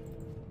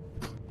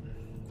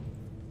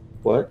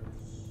 What?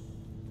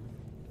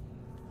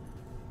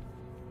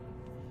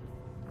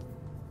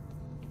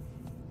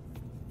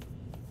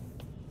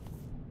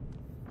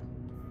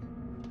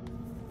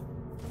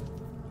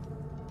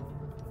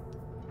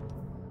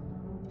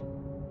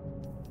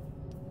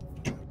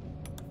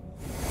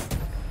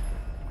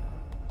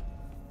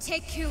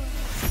 Take cure.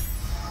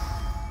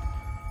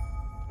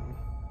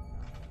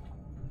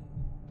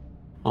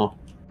 Oh.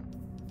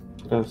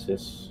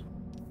 Gracias.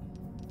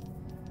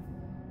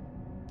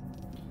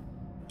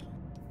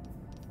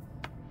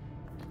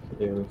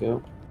 There we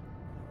go.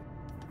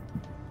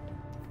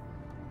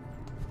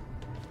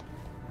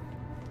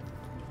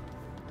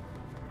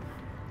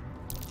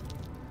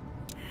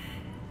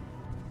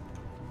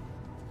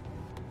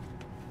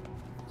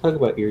 Talk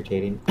about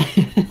irritating.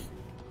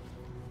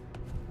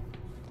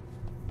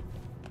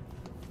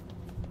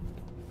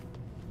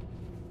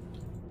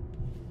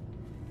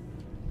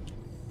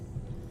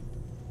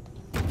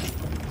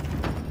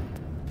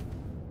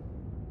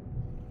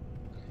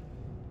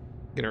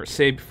 Gonna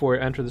save before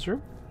I enter this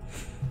room.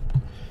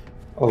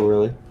 Oh,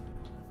 really?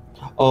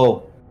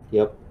 Oh,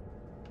 yep.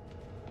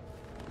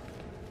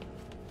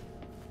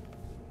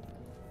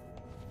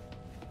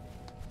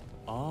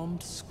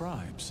 Armed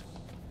scribes,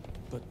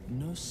 but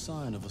no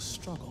sign of a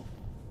struggle.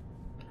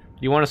 Do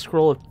you want to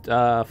scroll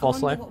of false I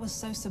wonder life? what was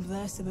so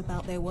subversive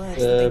about their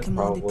words that they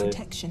commanded probably.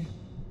 protection.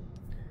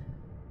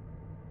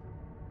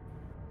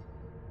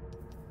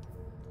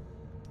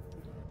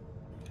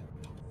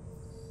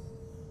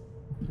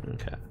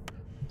 Okay.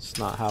 It's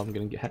not how I'm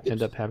gonna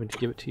end up having to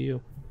give it to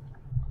you.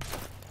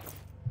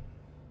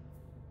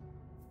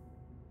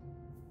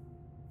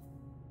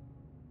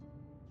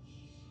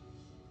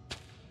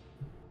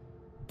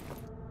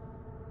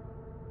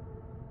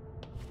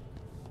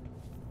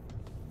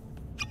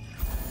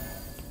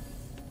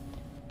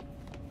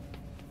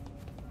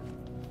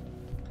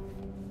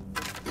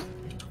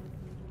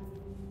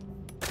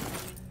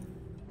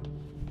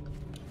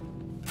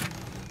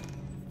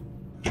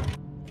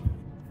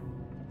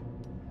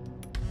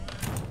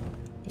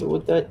 What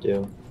would that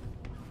do?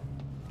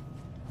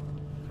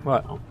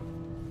 What?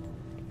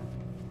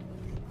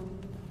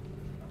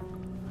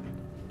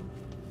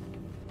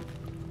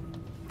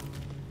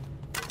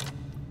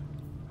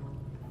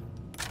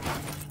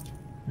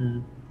 How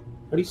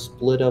do you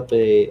split up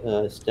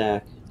a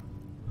stack?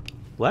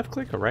 Left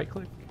click or right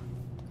click?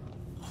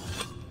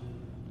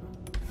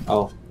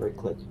 Oh, right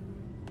click.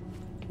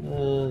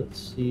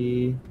 Let's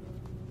see.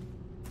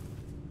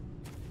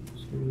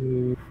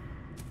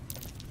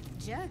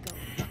 Jurgle?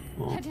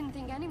 Oh. I didn't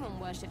think anyone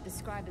worshipped the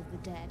scribe of the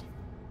dead.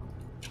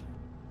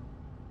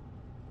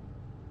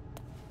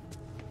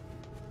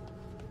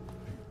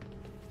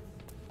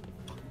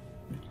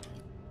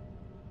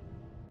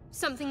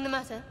 Something the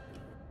matter?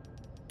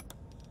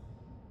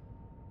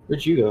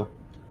 Where'd you go?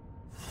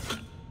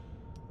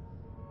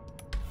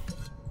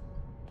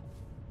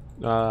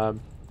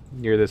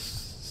 Near this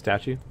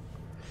statue.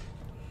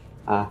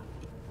 Ah,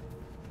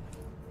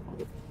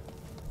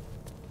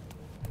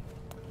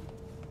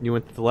 You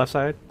went to the left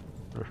side?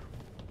 Or...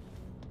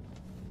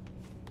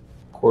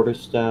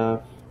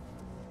 quarterstaff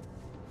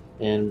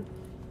and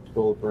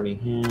scroll of burning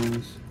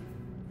hands.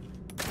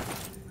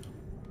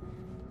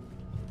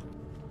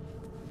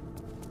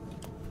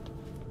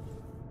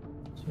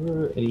 Is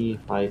there any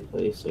high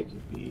place I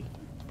could be?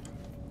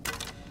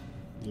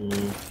 Doesn't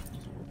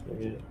look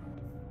like it.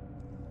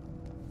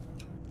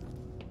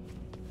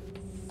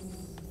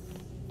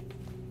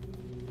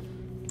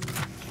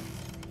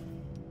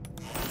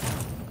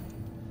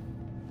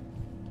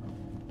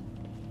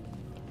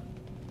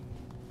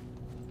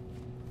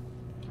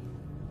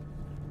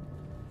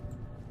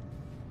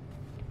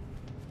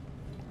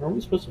 Are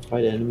we supposed to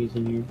fight enemies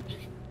in here?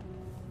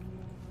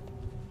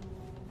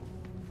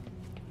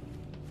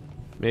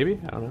 Maybe?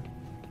 I don't know.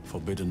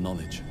 Forbidden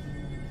knowledge.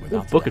 Ooh,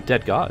 Without Book of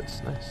Dead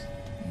Gods. Nice.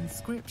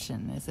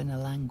 Inscription is in a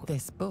language.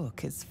 This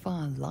book is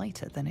far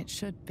lighter than it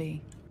should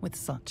be, with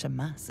such a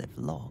massive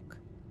log.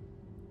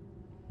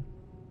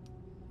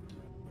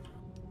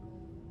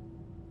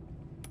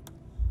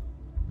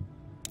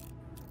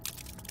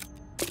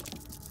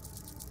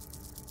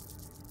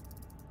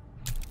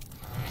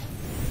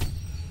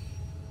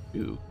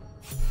 Ooh.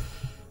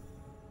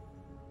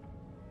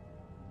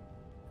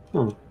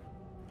 Huh.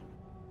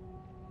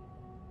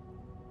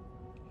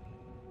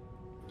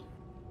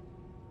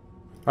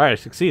 Alright, I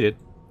succeeded.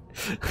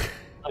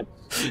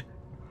 Nice.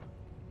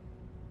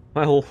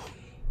 Well,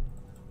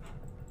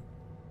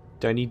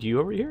 do I need you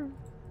over here?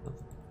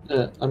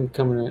 I'm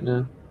coming right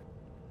now.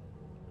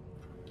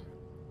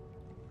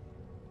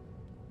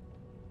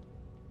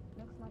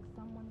 Looks like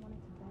someone wanted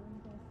to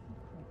bury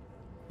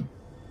their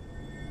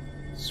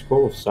secret.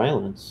 Scroll of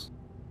silence.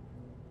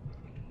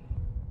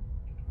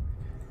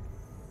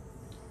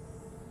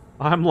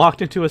 I'm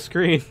locked into a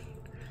screen.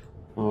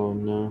 Oh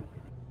no.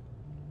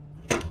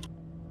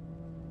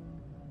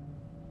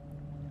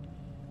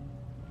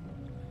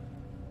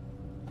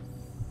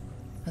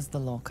 As the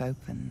lock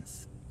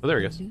opens, Oh, there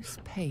he a goes. loose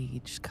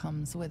page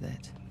comes with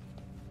it.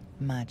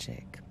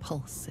 Magic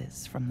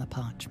pulses from the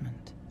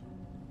parchment.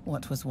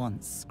 What was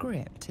once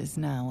script is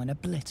now an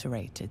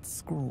obliterated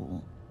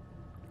scrawl.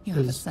 You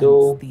have a Is sense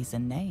still- these are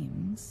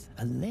names,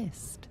 a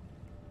list.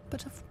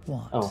 But of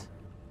what? Oh.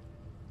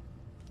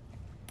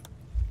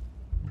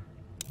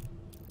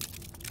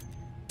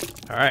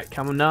 Alright,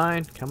 come on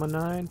 9. Come on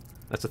 9.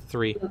 That's a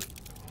 3.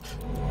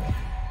 I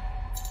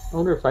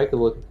wonder if I could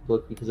look at the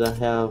book because I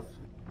have.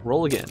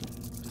 Roll again.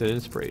 It's an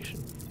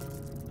inspiration.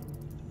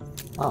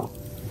 Oh,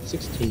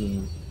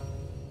 16.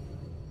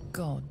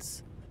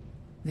 Gods.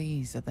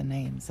 These are the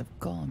names of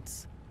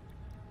gods.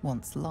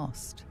 Once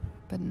lost,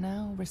 but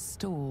now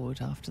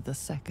restored after the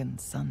second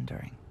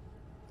sundering.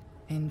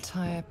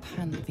 Entire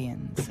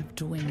pantheons have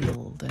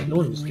dwindled and No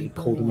one's been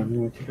getting cold in my reborn,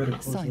 room. If you gotta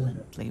close it.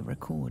 silently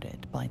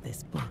recorded by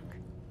this book.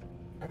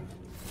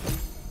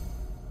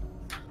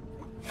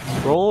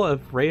 Roll a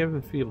ray of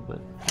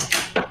enfeeblement.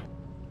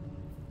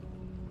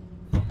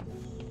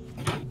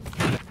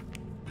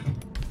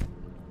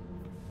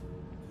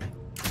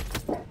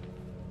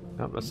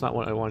 No, that's not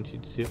what I wanted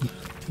you to do.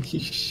 You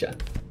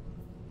shot.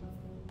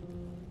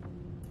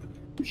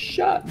 You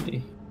shot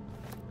me.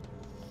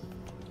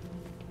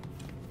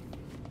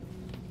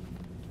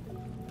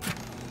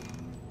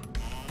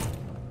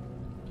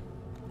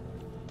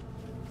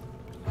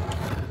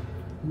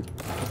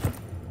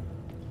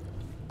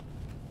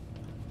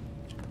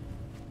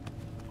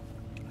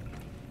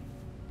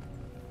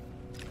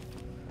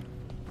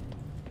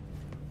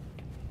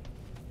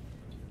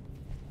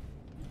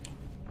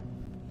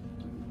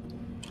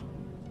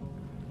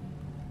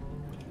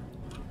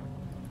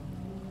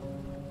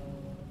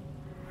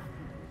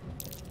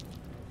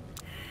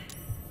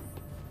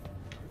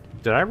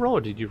 Did I roll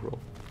or did you roll?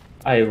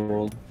 I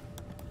rolled.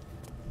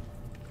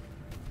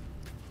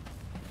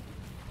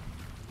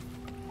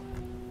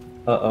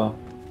 Uh-oh.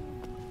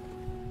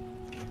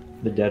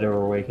 The dead are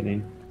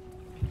awakening.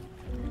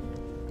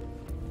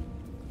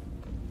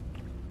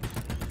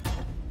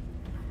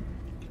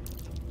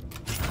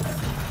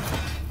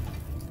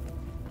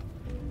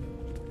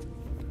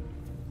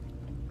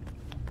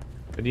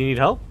 Do you need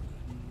help?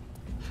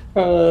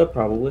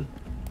 Probably.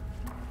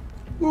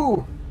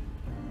 Ooh!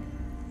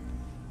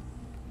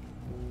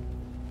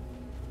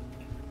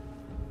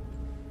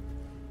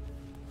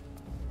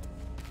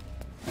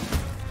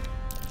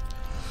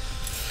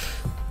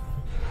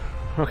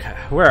 Okay,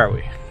 where are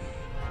we?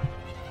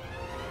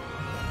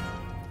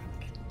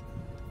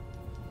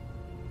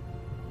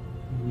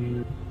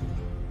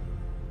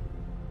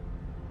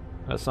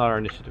 That's not our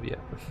initiative yet.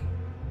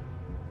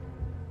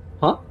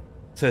 Huh?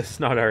 It's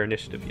not our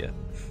initiative yet.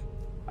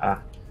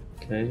 Ah.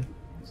 Okay.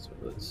 So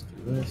let's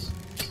do this.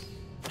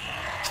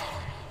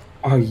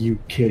 Are you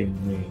kidding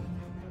me?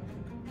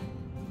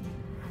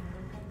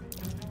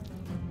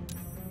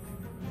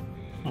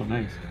 Oh,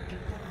 nice.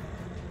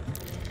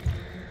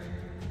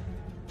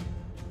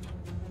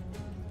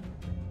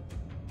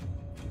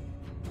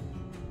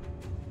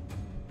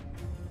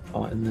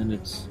 Oh, and then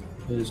it's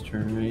his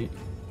turn, right?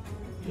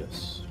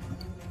 Yes.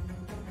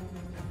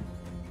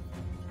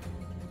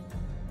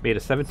 Made a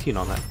 17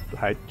 on that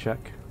height check.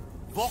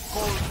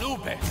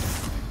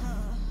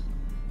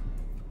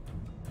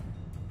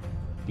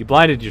 You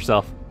blinded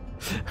yourself.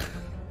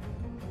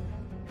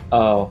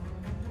 Oh.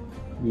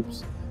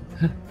 Oops.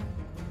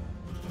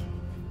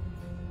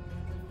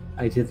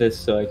 I did this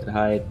so I could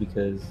hide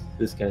because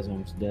this guy's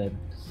almost dead.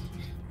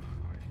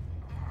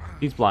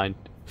 He's blind.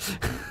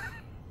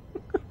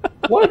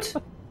 What?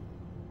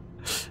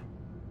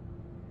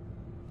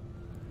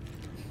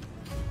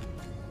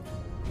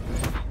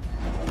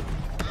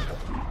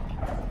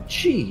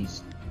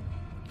 Jeez.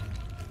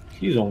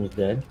 He's almost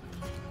dead.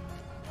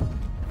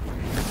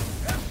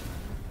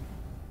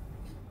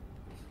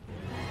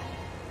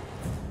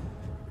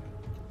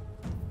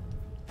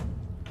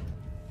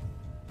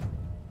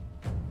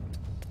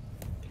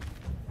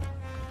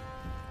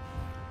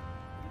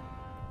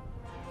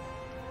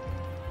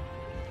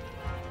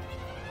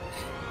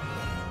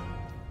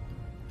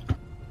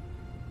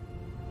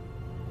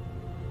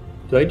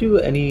 Do I do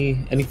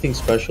anything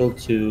special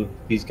to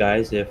these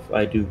guys if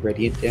I do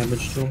radiant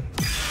damage to them?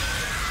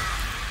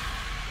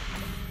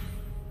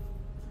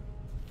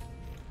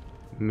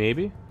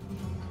 Maybe.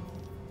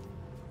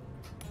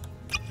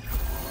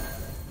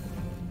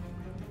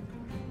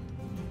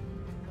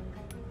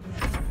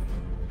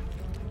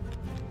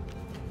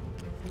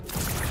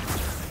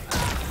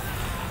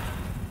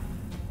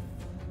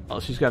 Oh,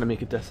 she's got to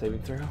make a death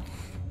saving throw.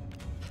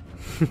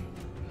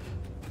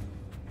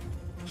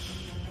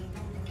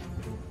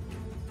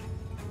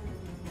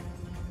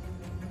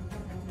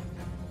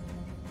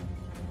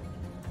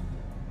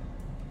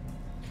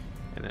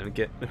 And then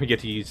we get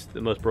to use the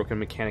most broken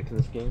mechanic in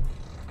this game.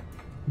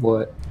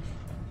 What?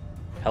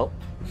 Help.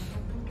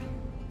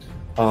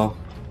 Oh.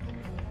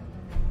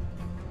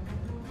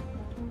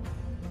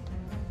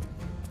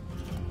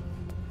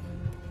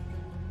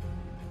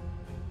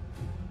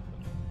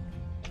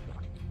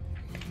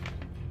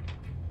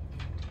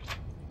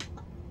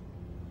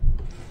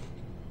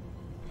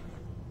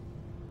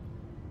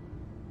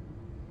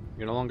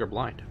 You're no longer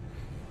blind.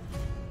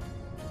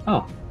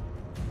 Oh.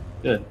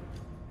 Good.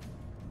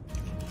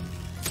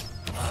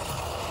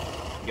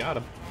 Got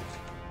him.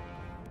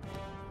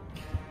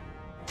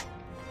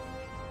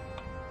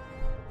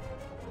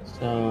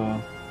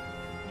 So,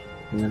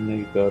 and then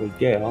they go to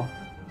Gale.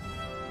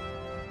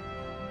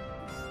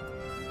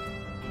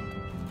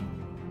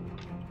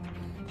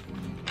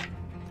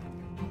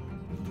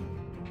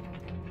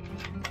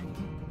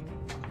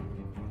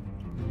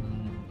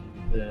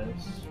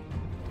 This.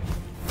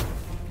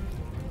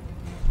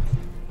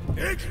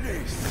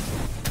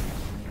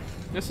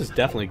 This is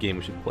definitely a game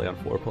we should play on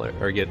 4-player,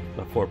 or get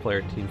a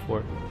 4-player team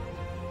for.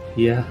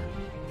 Yeah.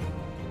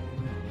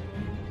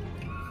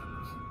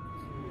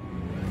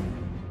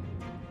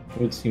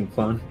 It would seem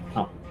fun.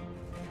 Oh.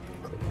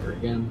 Click her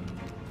again.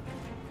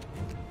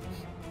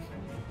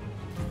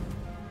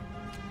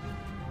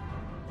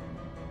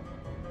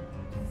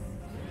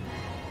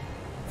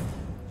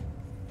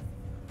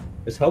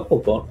 It's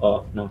helpful.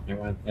 Oh no,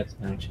 never mind. That's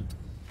an action.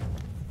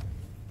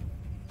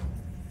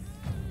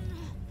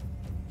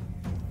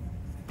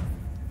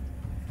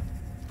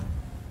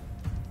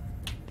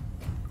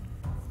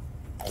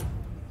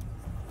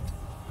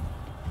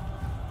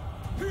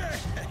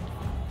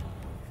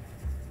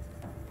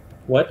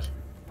 What?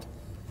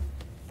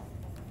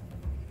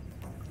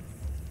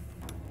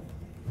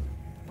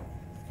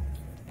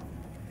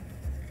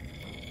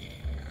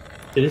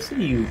 Did it say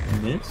you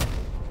missed?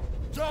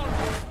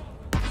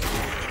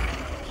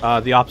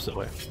 The opposite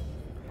way.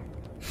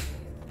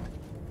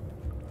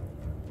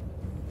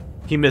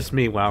 He missed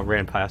me while I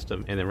ran past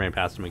him, and then ran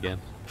past him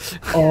again.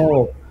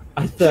 Oh,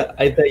 I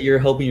thought you were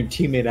helping your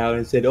teammate out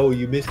and said, "Oh,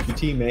 you missed your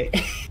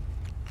teammate."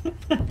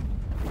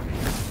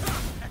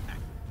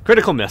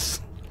 Critical miss.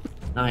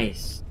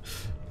 Nice.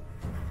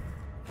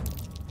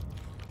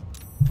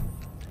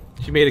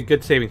 She made a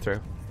good saving throw.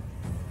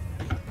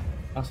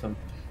 Awesome.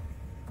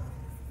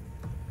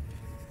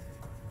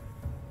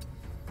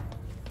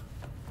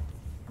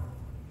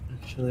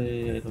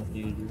 Actually, I don't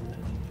need to do that.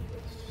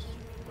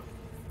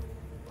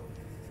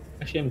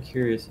 Actually, I'm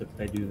curious if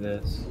I do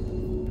this.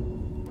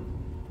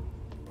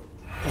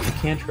 As a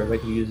cantrip, I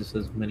can use this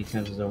as many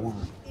times as I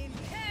want.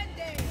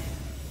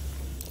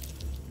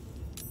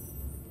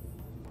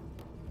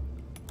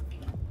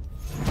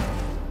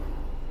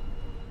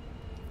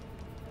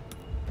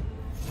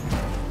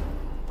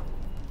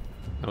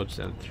 I'll just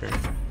end the turn.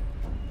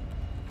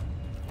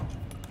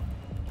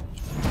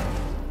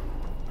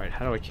 Alright,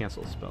 how do I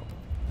cancel a spell?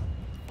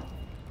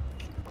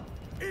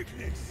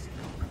 Ignis.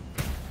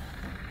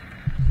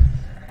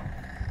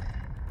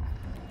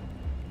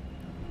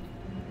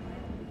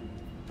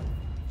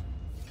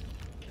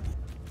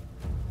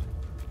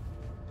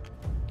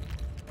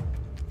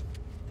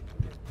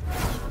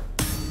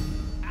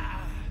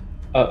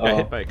 Got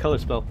hit by a color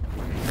spell.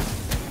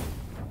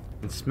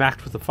 And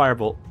smacked with a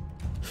firebolt.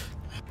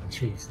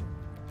 Jeez.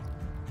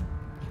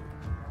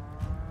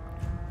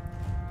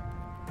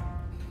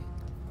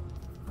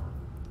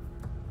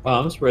 Wow,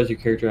 I'm surprised your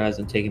character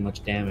hasn't taken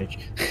much damage.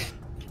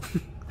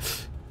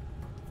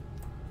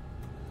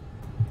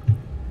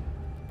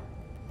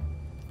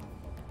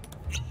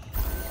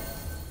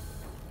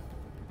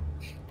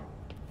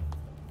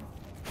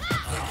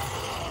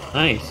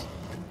 Nice.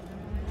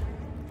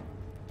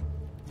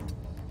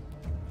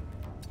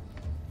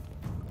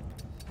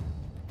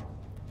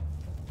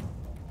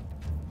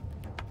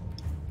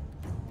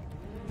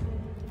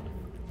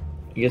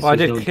 Well, I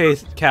did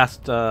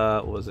cast,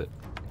 what was it?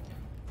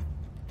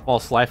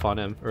 False Life on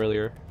him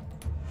earlier.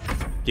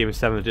 Gave him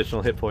 7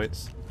 additional hit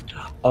points.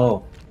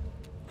 Oh.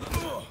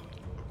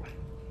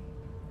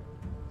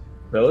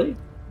 Really?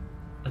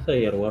 I thought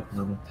you had a weapon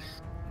on him.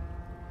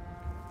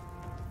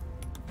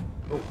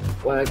 Oh,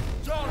 flag.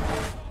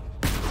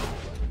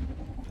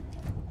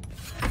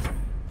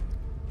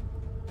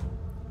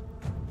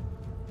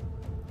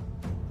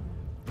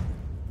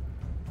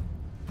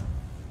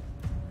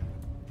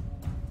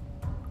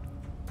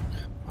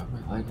 Why am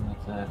I lagging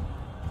like that?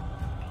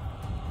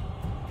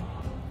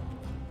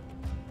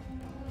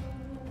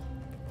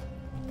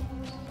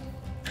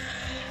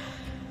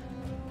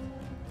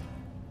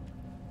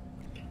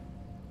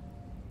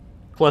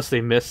 Plus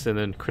they miss and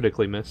then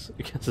critically miss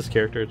against this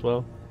character as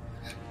well.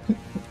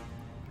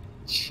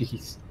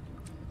 Jeez.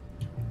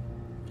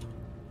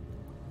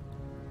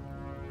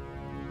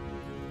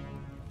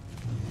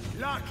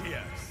 Lachius.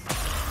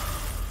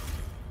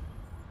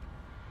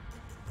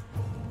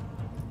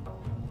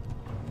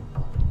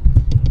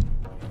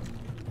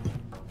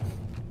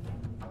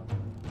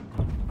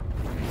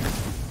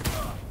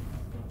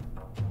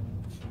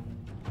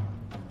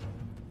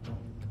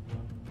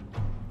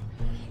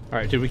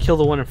 Alright, did we kill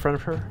the one in front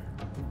of her?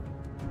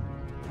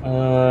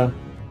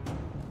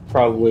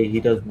 Probably. He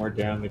does more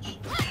damage.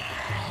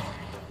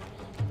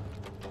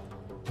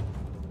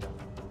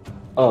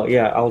 Oh,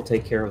 yeah, I'll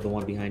take care of the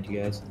one behind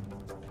you guys.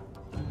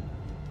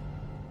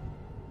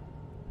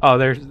 Oh,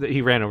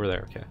 he ran over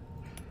there, okay.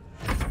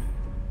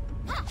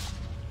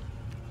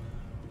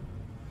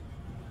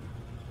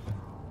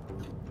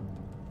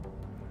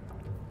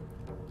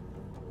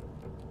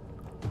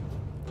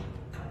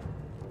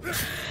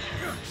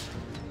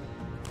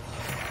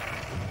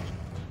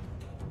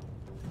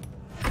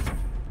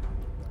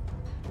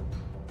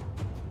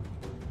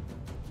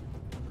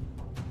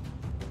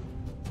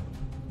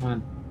 Come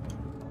on.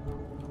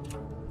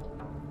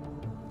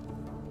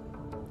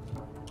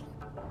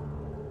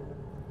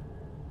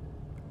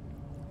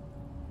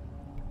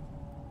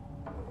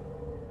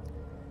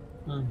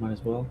 Might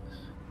as well.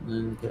 And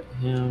then get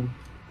him.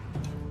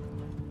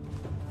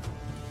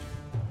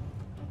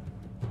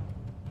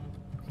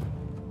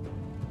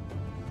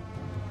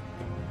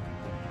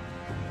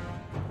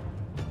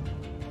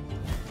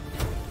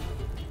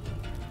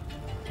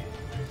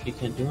 He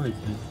can't do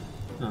anything.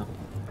 Huh.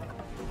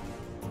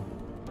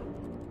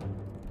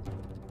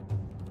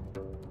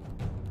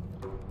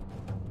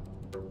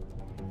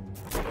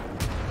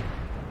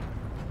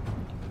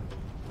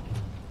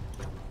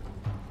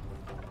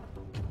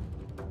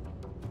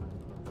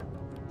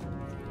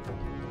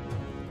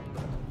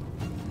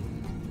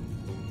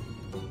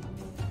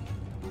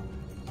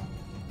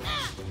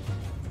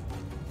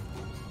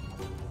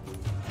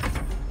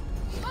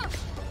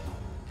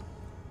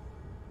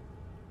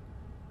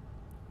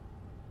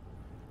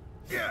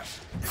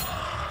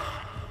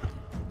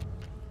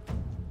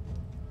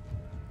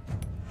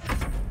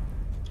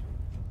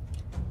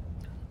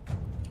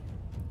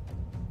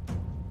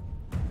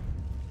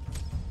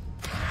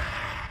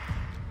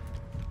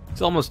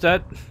 It's almost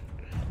dead.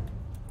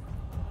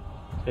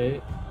 Okay,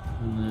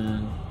 and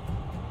then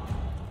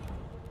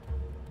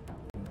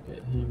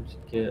get him to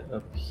get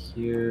up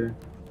here.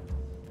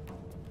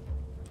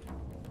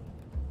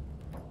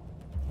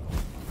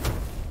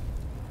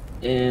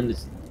 And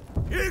it's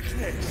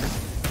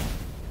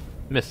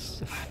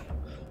Miss.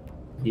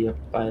 be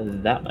up by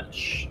that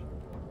much.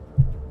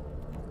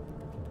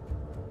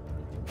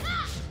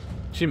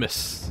 She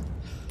missed.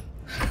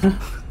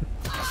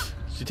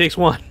 She takes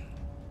one.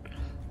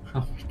 Oh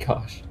my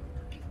gosh.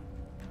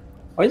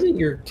 Why isn't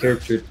your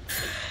character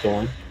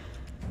going?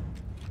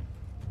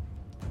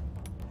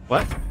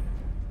 What?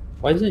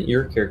 Why isn't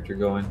your character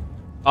going?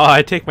 Oh,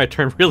 I take my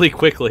turn really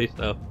quickly,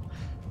 so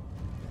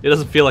it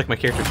doesn't feel like my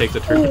character takes a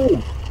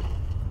turn.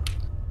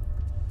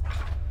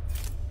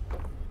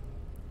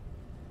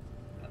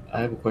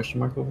 I have a question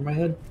mark over my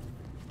head.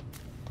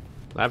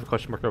 I have a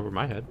question mark over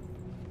my head.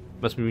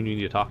 Must mean we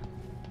need to talk.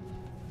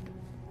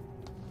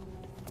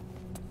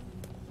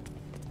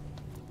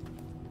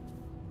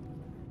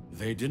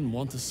 They didn't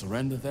want to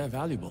surrender their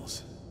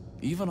valuables,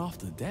 even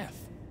after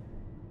death.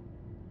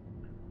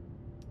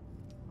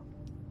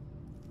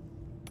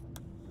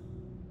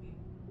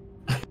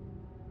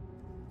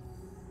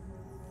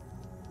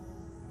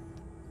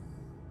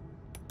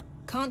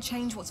 Can't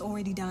change what's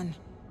already done.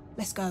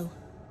 Let's go.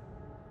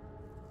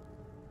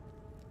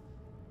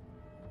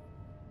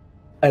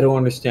 I don't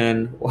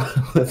understand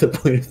what the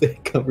point of the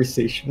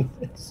conversation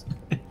was.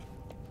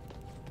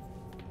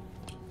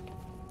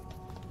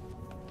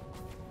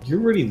 You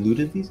already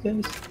looted these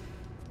guys?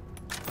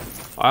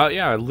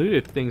 Yeah, I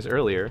looted things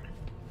earlier.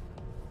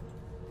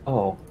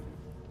 Oh.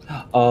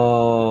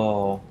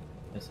 Oh.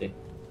 I see.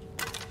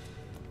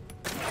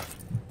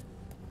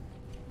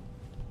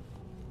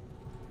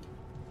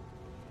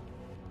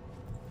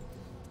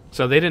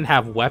 So they didn't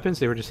have weapons,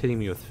 they were just hitting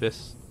me with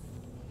fists.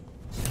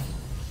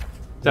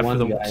 Except for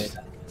the guy.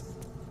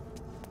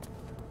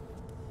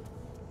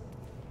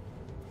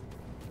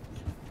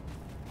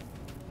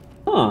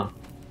 Huh.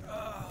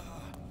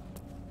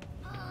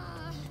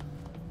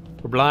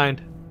 We're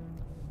blind.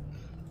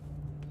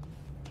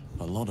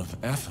 A lot of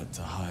effort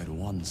to hide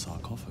one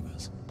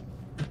sarcophagus.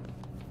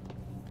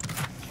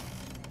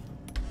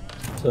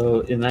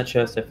 So in that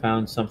chest I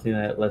found something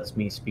that lets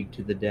me speak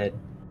to the dead.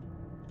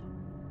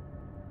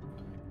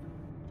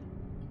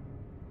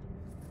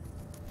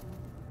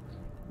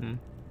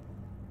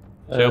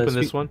 Should I open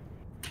this one?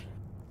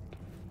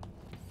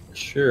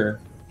 Sure.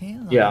 Here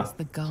lies Yeah.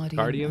 the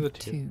guardian of the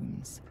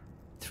tombs.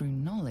 Through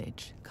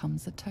knowledge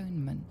comes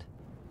atonement.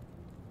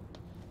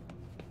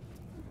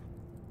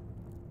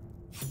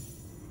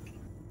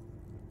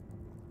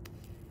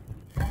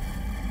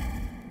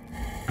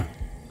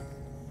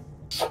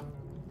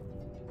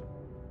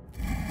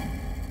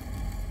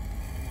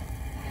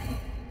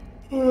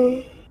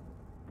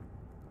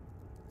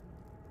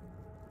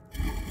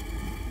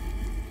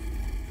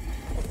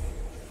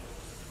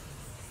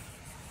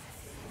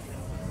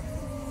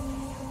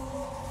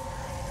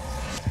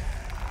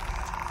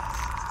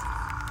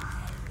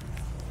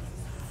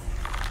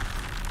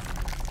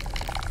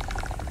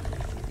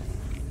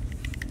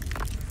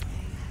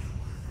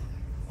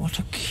 What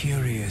a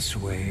curious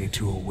way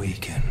to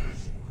awaken.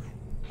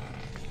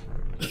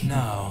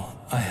 Now,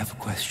 I have a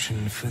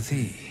question for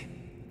thee.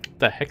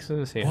 The heck's in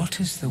his hand. What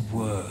is the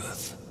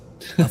worth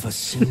of a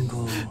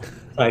single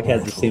I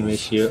had the same mortal's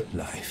issue.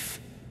 life?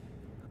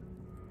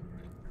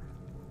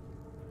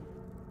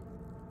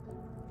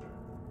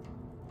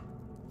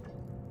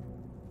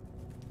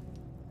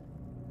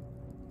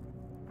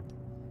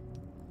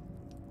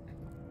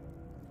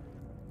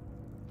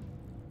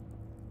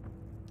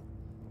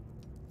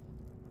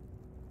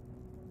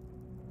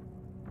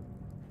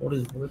 What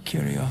is worth?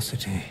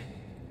 Curiosity.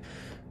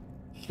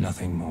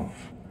 Nothing more.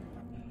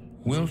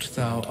 Wilt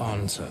thou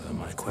answer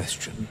my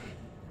question?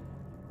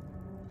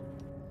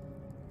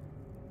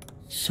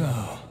 So,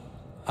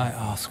 I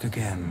ask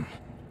again.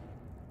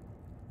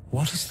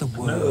 What is the not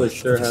worth really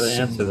sure of a how to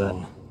answer that.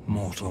 single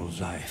mortal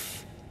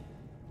life?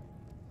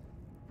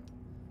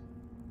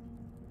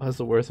 What's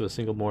the worth of a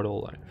single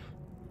mortal life?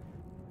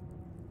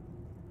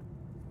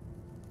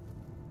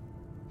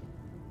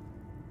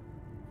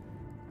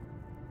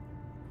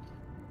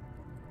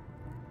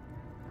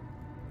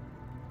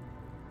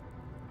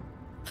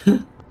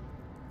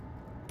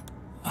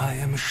 I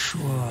am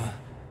sure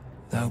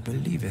thou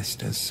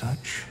believest as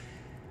such.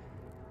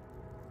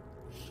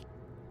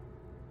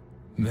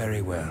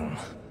 Very well.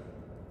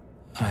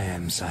 I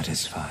am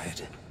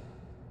satisfied.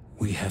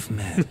 We have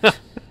met.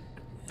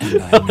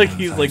 And I Like know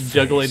he's thy like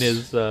juggling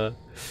face. his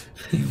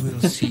We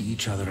will see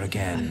each other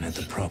again at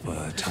the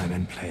proper time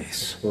and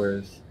place. Of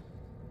course.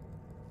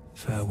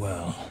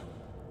 Farewell.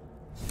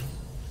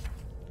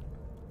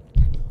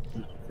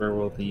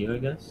 Farewell to you, I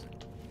guess.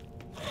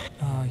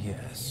 Ah,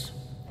 yes.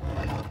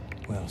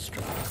 Well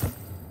struck.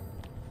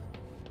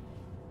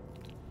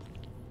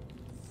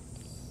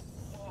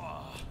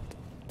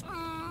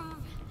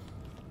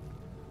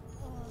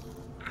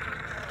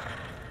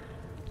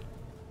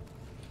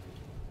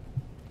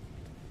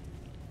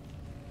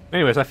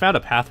 Anyways, I found a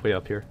pathway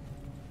up here.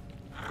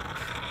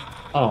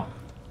 Oh.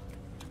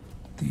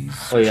 These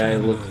Oh yeah,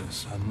 it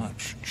chambers are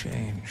much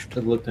changed.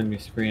 looked on your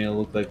screen. It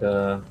looked like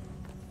a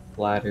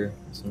ladder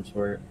of some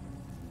sort.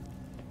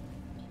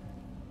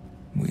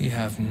 We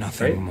have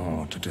nothing Right?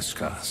 more to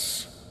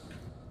discuss.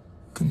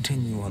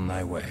 Continue on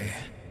thy way,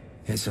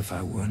 as if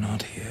I were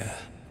not here.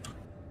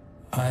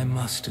 I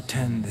must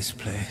attend this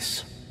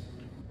place.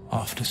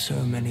 After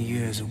so many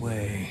years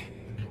away,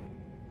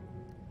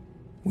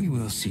 we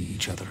will see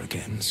each other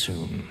again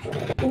soon.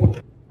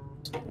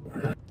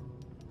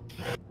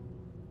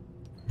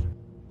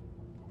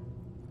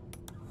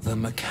 The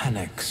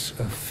mechanics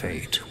of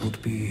fate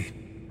would be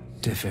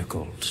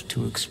difficult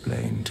to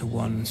explain to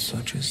one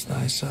such as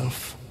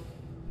thyself.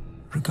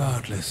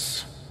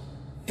 Regardless,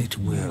 it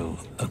will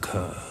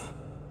occur.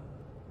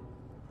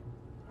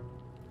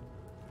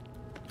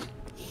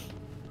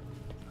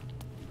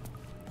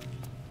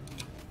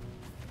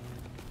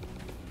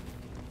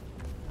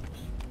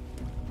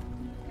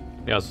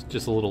 Yeah, it's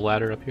just a little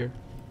ladder up here.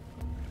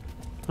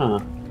 Huh.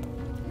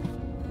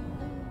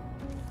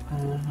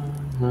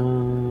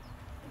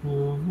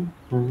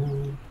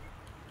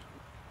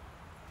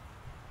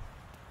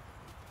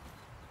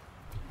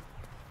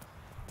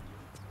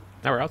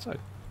 Now we're outside.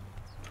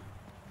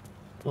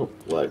 Oh,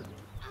 what?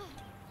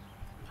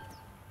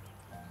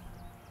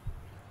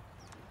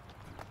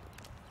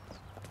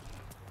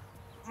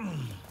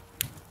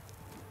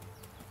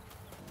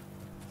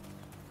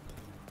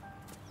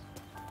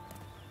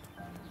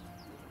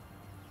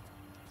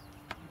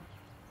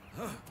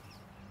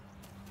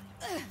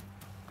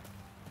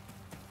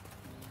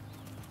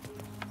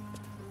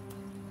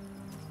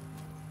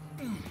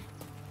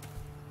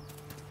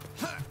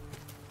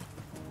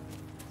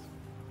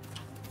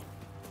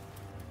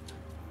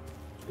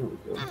 There we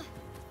go.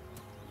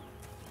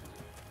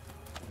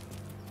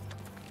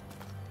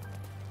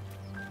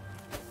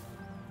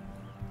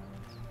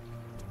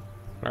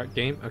 Alright,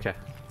 game? Okay.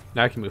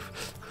 Now I can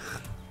move.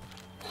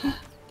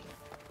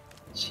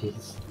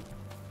 Jeez.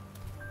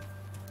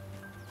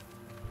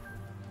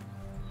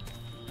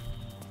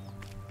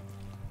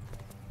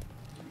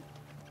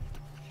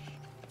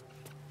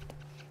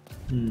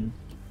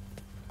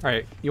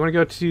 Alright, you want to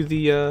go to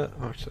the, oh,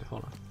 actually,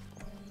 hold on.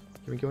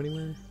 Can we go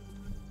anywhere?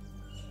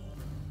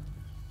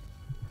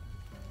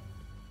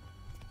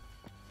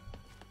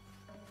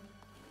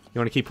 You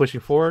want to keep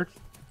pushing forward?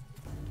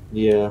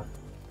 Yeah.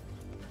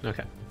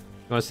 Okay.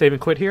 You want to save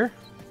and quit here?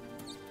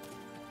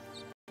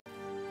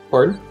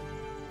 Pardon?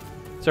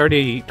 It's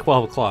already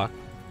 12 o'clock.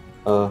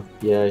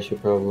 Yeah, I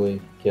should probably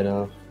get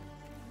off.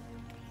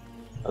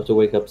 I have to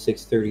wake up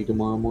 6:30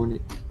 tomorrow morning.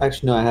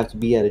 Actually, no, I have to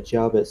be at a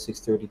job at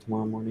 6:30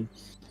 tomorrow morning.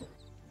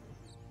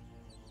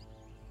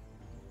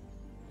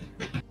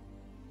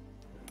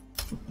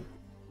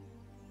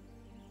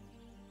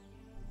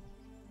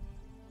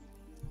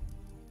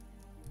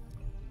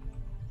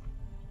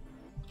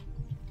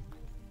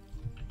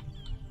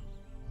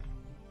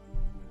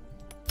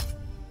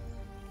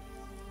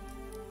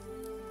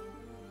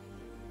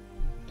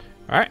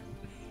 Alright.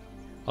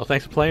 Well,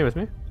 thanks for playing with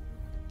me.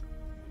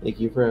 Thank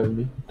you for having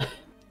me.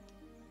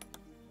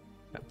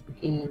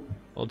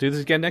 We'll do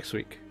this again next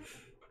week.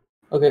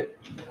 Okay.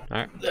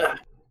 Alright.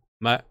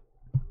 Bye.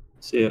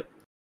 See ya.